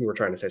Josh, you were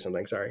trying to say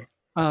something. Sorry.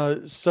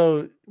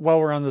 So while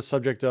we're on the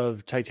subject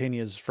of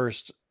Titania's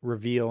first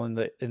reveal in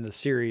the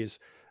series,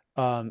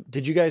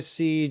 did you guys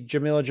see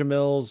Jamila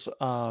Jamil's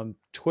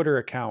Twitter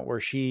account where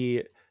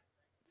she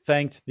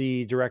thanked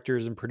the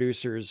directors and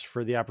producers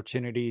for the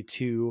opportunity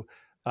to,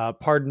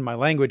 pardon my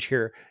language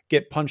here,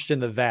 get punched in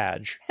the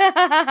vag?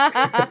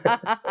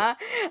 I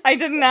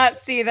did not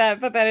see that,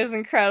 but that is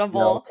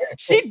incredible. No.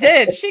 She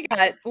did. She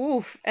got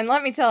oof, and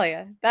let me tell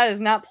you, that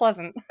is not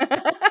pleasant.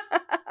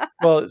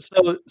 Well,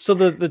 so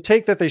the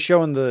take that they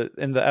show in the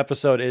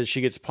episode is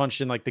she gets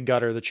punched in like the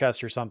gut or the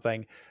chest or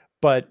something,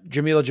 but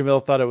Jamila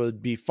Jamil thought it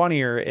would be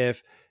funnier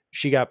if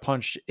she got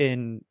punched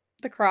in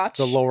the crotch,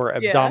 the lower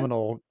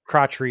abdominal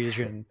crotch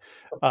region.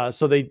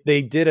 So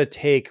they did a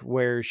take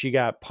where she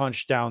got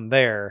punched down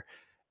there,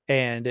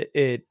 and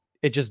it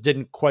just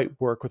didn't quite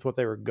work with what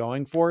they were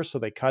going for, so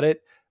they cut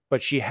it.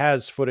 But she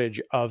has footage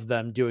of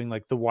them doing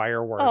like the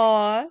wire work.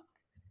 Aww.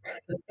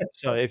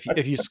 So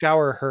if you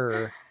scour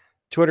her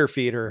Twitter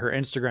feed or her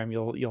Instagram,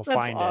 you'll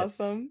find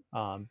awesome. It.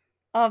 I'll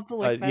have to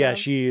look that up.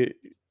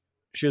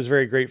 She was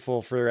very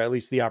grateful for at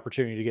least the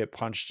opportunity to get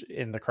punched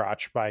in the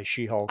crotch by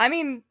She-Hulk. I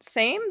mean,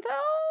 same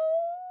though.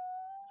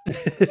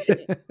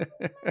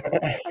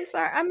 I'm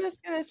sorry. I'm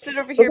just gonna sit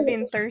over here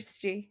being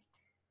thirsty.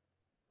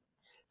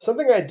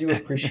 Something I do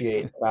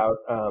appreciate about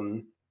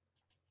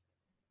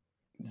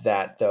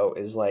that though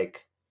is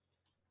like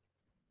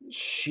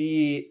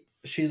she's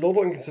a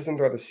little inconsistent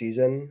throughout the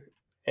season,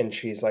 and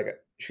she's like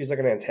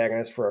an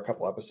antagonist for a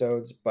couple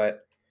episodes, but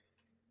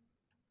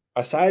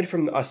aside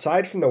from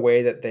the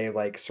way that they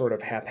like sort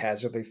of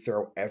haphazardly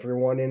throw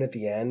everyone in at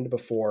the end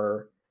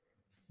before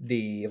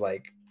the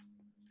like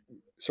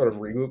sort of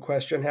reboot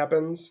question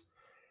happens,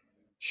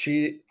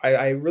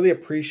 I really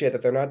appreciate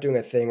that they're not doing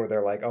a thing where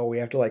they're like, oh, we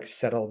have to like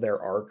settle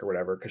their arc or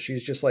whatever, because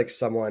she's just like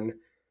someone,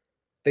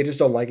 they just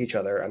don't like each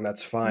other, and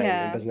that's fine.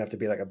 It doesn't have to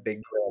be like a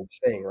big grand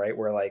thing, right?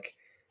 Where like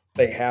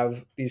they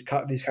have these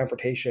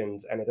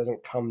confrontations, and it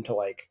doesn't come to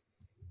like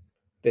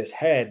this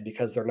head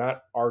because they're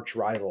not arch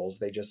rivals.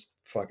 They just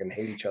fucking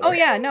hate each other. Oh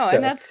yeah, no,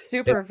 and that's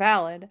super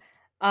valid.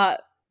 Yeah,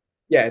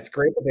 it's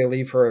great that they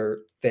leave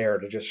her there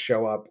to just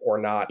show up or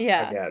not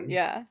again.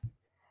 Yeah.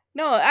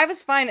 No, I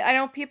was fine. I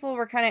know people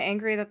were kind of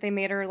angry that they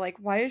made her like,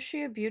 why is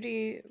she a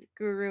beauty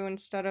guru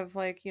instead of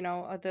like, you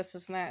know, a this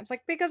and that? It's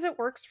like, because it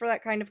works for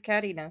that kind of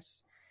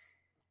cattiness.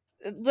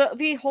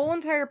 The whole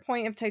entire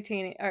point of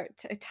Titania, or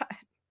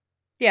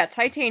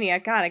Titania.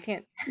 God, I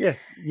can't. Yeah,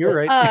 you're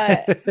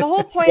right. The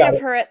whole point of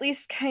her, at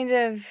least kind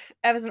of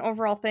as an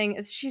overall thing,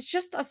 is she's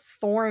just a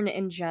thorn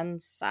in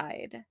Jen's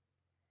side.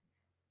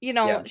 You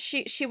know,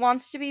 she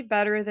wants to be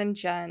better than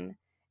Jen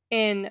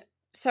in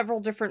several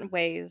different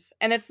ways,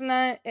 and it's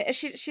not.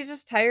 She's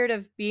just tired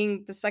of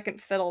being the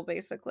second fiddle,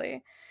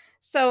 basically.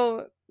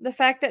 So the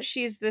fact that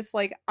she's this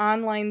like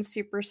online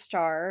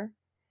superstar,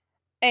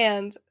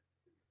 and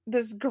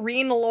this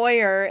green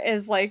lawyer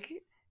is like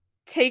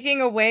taking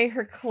away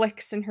her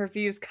clicks and her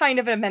views, kind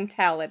of a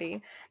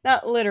mentality.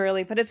 Not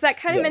literally, but it's that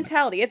kind of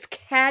mentality. It's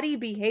catty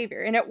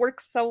behavior, and it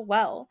works so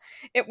well.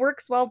 It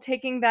works well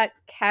taking that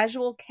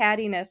casual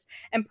cattiness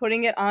and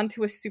putting it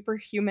onto a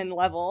superhuman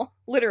level,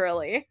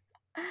 literally.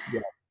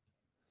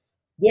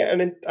 Yeah,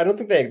 and I don't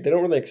think they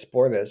don't really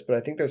explore this, but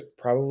I think there's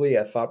probably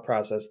a thought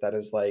process that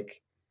is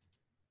like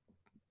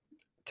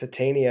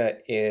Titania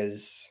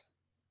is,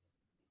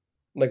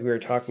 like we were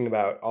talking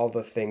about, all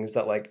the things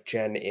that like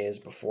Jen is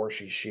before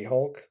she's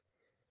She-Hulk.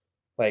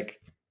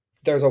 Like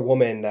there's a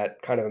woman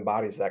that kind of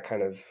embodies that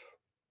kind of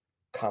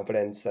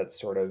confidence, that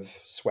sort of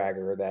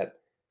swagger that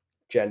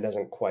Jen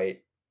doesn't quite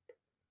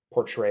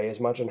portray as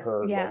much in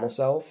her normal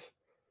self.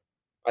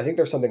 I think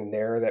there's something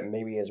there that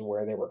maybe is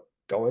where they were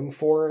going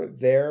for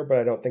there, but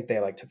I don't think they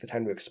like took the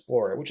time to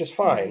explore it, which is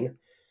fine.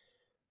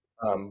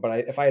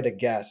 But if I had to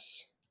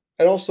guess,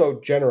 and also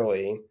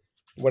generally,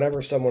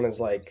 whenever someone is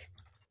like,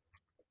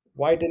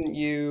 why'd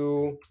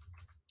you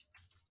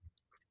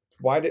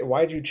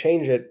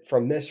change it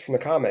from the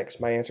comics?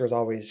 My answer is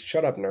always,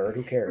 shut up, nerd.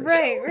 Who cares?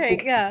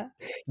 Right. Yeah.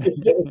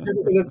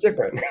 It's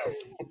different.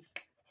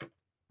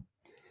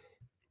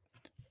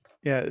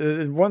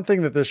 Yeah, one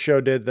thing that this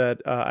show did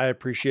that I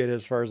appreciate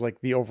as far as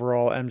like the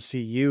overall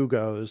MCU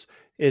goes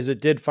is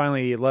it did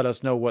finally let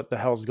us know what the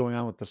hell's going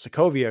on with the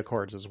Sokovia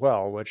Accords as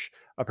well, which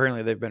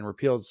apparently they've been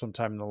repealed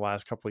sometime in the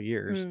last couple of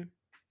years.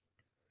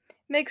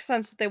 Makes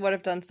sense that they would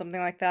have done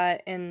something like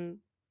that in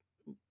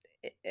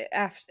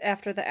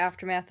after the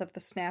aftermath of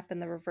the snap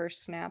and the reverse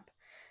snap.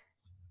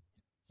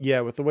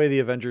 Yeah, with the way the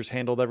Avengers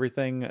handled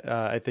everything,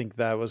 I think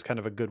that was kind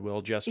of a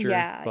goodwill gesture.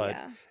 But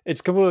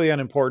it's completely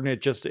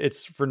unimportant.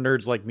 It's for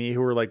nerds like me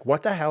who are like,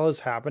 what the hell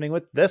is happening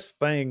with this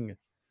thing?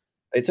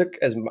 They took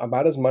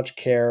about as much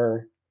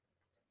care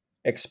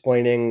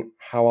explaining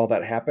how all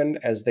that happened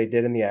as they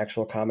did in the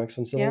actual comics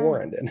when Civil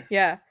War ended.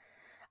 Yeah.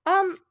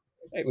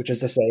 Which is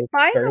to say,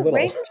 by very the little.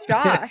 way,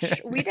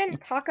 Josh, we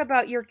didn't talk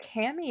about your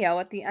cameo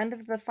at the end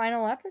of the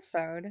final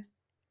episode.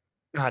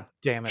 God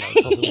damn it, I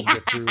was hoping we'd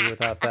get through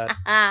without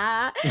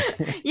that.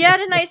 You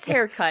had a nice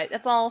haircut,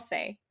 that's all I'll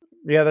say.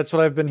 Yeah, that's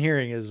what I've been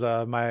hearing is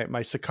my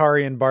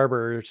Sicarian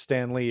barber,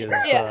 Stan Lee,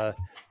 is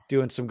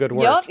doing some good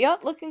work.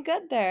 Yep, looking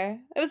good there.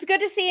 It was good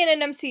to see you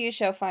in an MCU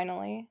show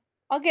finally.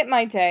 I'll get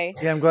my day.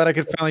 Yeah, I'm glad I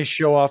could finally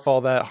show off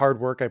all that hard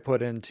work I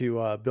put into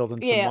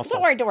building some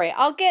muscle. Don't worry.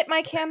 I'll get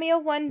my cameo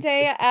one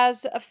day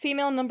as a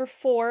female number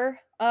 4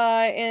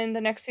 in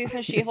the next season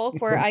of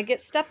She-Hulk, where I get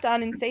stepped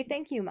on and say,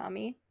 thank you,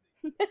 mommy.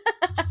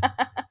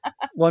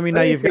 Well, I mean,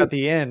 now you've got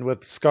the end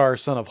with Scar,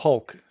 son of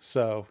Hulk.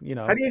 So, you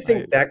know. How do you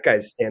think that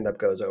guy's stand-up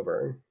goes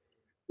over?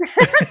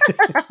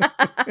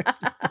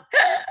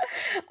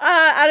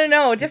 I don't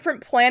know.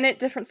 Different planet,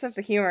 different sense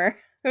of humor.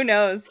 Who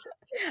knows?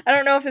 I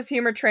don't know if his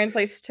humor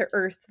translates to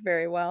Earth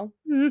very well.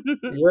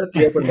 You're at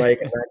the open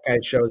mic and that guy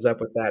shows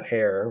up with that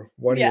hair.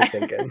 What are you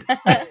thinking?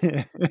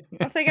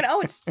 I'm thinking,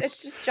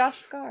 it's just Josh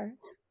Scar.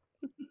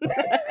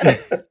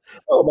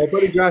 Oh, my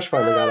buddy Josh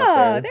finally got up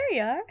there. Oh, there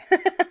you are.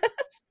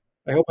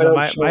 I hope I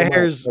don't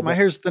my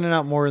hair's thinning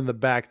out more in the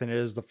back than it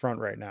is the front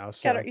right now.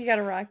 So you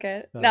gotta rock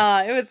it.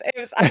 No, it was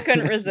I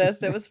couldn't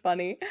resist. It was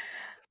funny.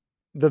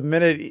 The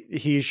minute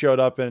he showed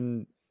up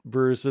and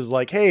Bruce is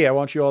like, hey, I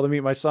want you all to meet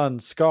my son,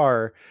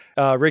 Scar.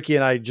 Ricky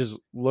and I just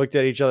looked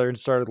at each other and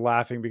started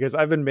laughing because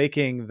I've been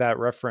making that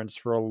reference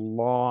for a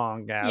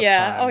long ass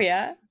time. Oh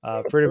yeah.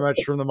 Pretty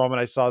much from the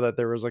moment I saw that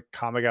there was a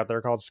comic out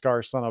there called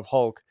Scar, Son of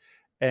Hulk.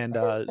 And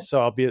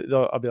so I'll be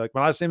like,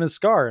 my last name is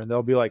Scar. And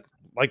they'll be like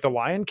the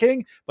Lion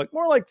King? Like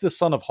more like the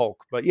Son of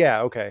Hulk. But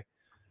yeah, okay.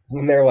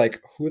 And they're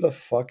like, who the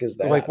fuck is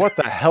that? Like, what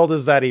the hell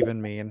does that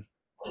even mean?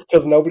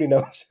 Because nobody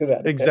knows who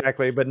that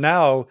exactly. is. But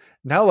now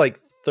like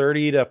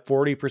 30 to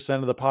 40%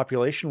 of the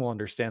population will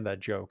understand that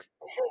joke.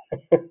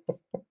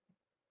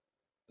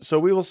 So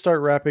we will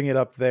start wrapping it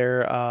up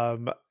there.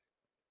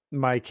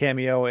 My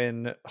cameo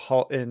in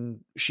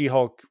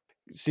She-Hulk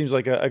seems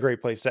like a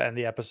great place to end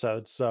the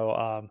episode. So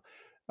I'm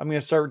going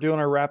to start doing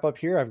our wrap up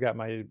here. I've got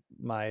my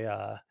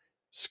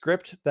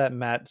script that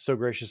Matt so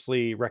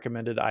graciously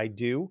recommended I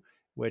do,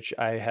 which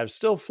I have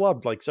still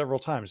flubbed like several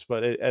times,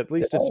 but at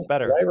least it's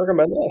better. I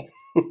recommend that.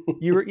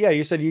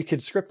 You said you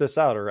could script this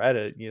out or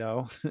edit,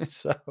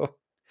 so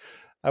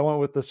I went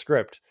with the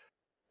script.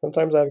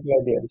 Sometimes I have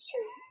good ideas.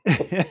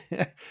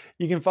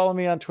 You can follow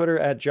me on Twitter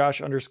at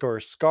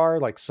Josh_Scar,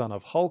 like son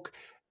of Hulk,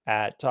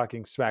 at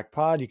Talking Smack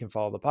Pod. You can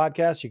follow the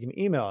podcast. You can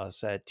email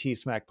us at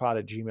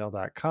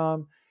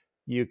tsmackpod@gmail.com.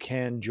 You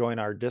can join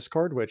our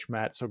Discord, which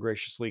Matt so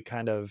graciously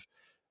kind of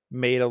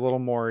made a little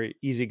more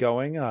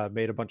easygoing,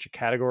 made a bunch of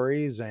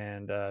categories,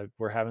 and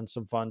we're having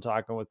some fun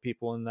talking with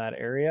people in that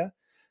area.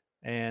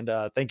 And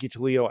thank you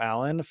to Leo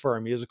Allen for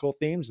our musical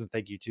themes, and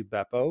thank you to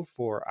Beppo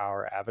for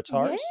our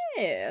avatars.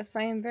 Yes,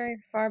 I am very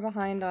far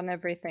behind on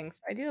everything,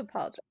 so I do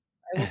apologize.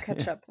 I will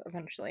catch up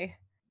eventually.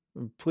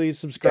 Please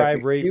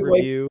subscribe, rate,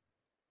 review.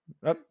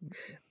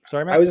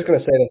 Sorry, Matt. I was just going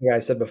to say the thing I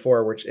said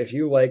before, which if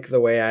you like the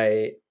way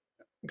I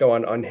go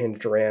on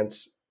unhinged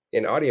rants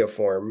in audio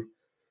form,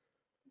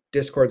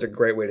 Discord's a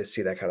great way to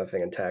see that kind of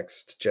thing in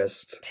text.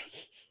 Just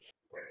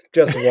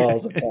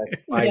walls of text.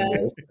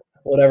 Yes.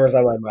 Whatever's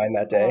on my mind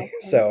that day.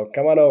 Awesome. So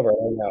come on over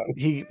and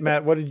hang out.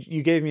 Matt,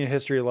 you gave me a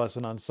history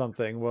lesson on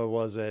something. What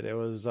was it? It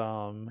was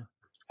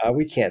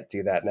we can't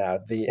do that now.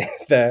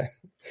 The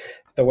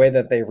way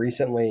that they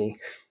recently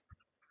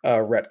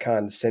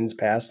retconned Sins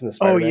Past in the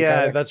Spider-Man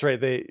comics. That's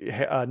right. They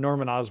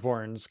Norman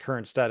Osborn's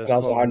current status. And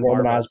also,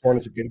 Norman Osborn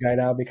is a good guy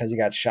now because he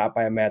got shot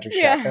by a magic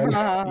shotgun.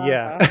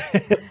 Yeah.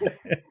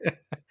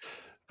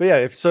 But yeah,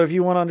 if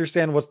you want to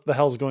understand what the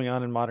hell's going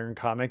on in modern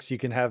comics, you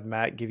can have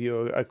Matt give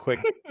you a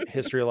quick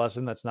history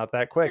lesson that's not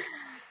that quick.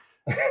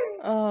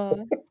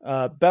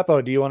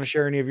 Beppo, do you want to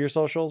share any of your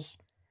socials?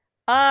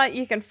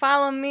 You can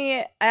follow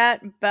me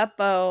at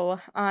Beppo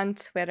on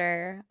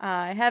Twitter.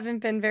 I haven't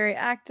been very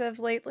active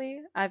lately.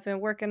 I've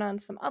been working on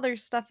some other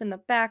stuff in the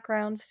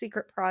background,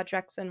 secret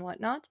projects and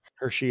whatnot.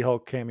 Her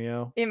She-Hulk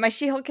cameo. My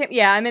She-Hulk cameo.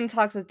 Yeah, I'm in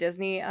talks with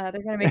Disney. They're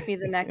going to make me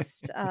the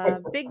next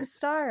big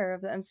star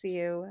of the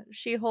MCU.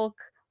 She-Hulk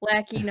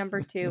lackey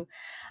number 2.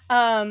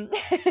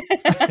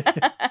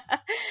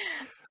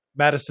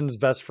 Madison's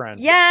best friend.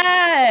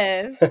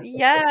 Yes.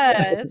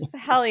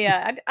 Hell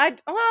yeah.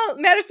 Well,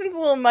 Madison's a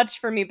little much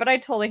for me, but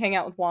I'd totally hang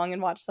out with Wong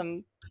and watch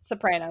some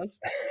Sopranos.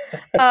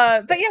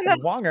 But yeah, no.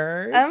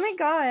 Wongers. Oh my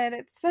god,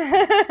 it's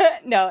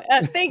no.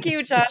 Thank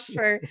you, Josh,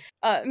 for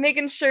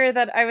making sure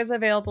that I was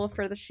available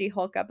for the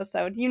She-Hulk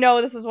episode.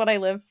 This is what I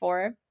live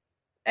for.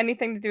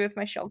 Anything to do with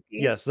my Shulky.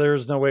 Yes,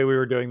 there's no way we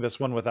were doing this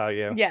one without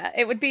you. Yeah,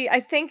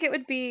 I think it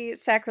would be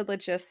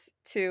sacrilegious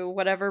to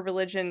whatever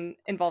religion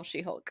involves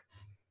She-Hulk.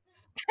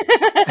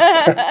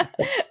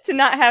 To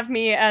not have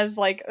me as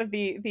like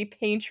the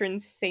patron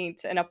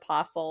saint and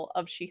apostle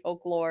of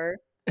She-Hulk lore.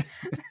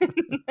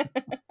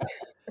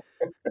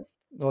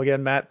 Well,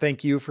 again, Matt,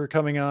 thank you for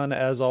coming on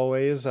as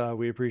always.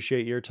 We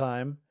appreciate your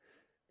time.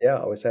 Yeah,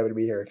 always happy to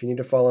be here. If you need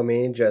to follow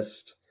me,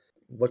 just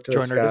look to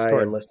the sky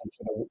and listen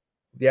for the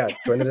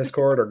join the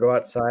Discord or go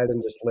outside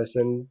and just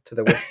listen to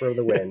the whisper of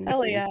the wind.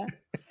 Hell yeah.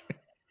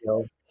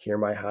 You'll hear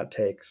my hot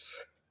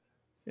takes.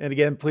 And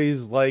again,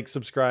 please like,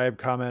 subscribe,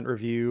 comment,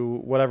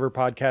 review, whatever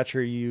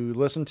podcatcher you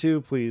listen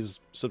to, please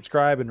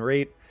subscribe and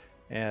rate.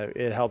 And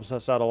it helps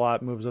us out a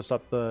lot, moves us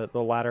up the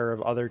ladder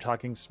of other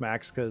Talking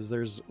Smacks, because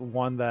there's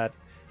one that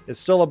is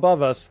still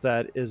above us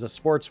that is a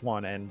sports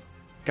one. And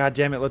God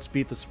damn it, let's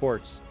beat the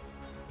sports.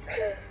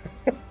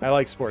 I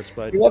like sports,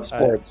 but... You love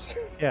sports.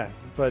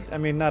 But I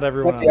mean, not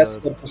everyone... What the S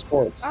stood for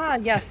sports.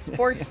 Yes,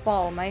 sports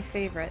ball, my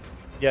favorite.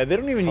 Yeah, they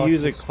don't even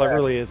use it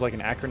cleverly as like an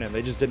acronym.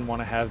 They just didn't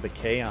want to have the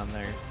K on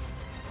there.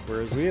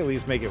 Whereas we at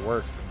least make it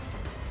work.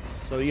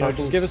 So,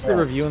 just give us the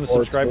review and the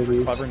subscribe for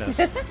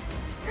cleverness.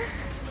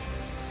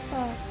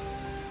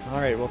 All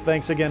right. Well,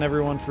 thanks again,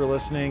 everyone, for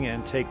listening,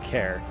 and take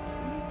care.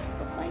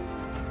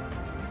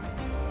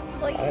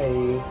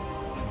 Bye.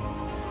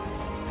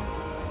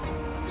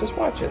 Just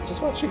watch it.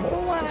 Just watch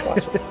She-Hulk. Just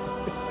watch it.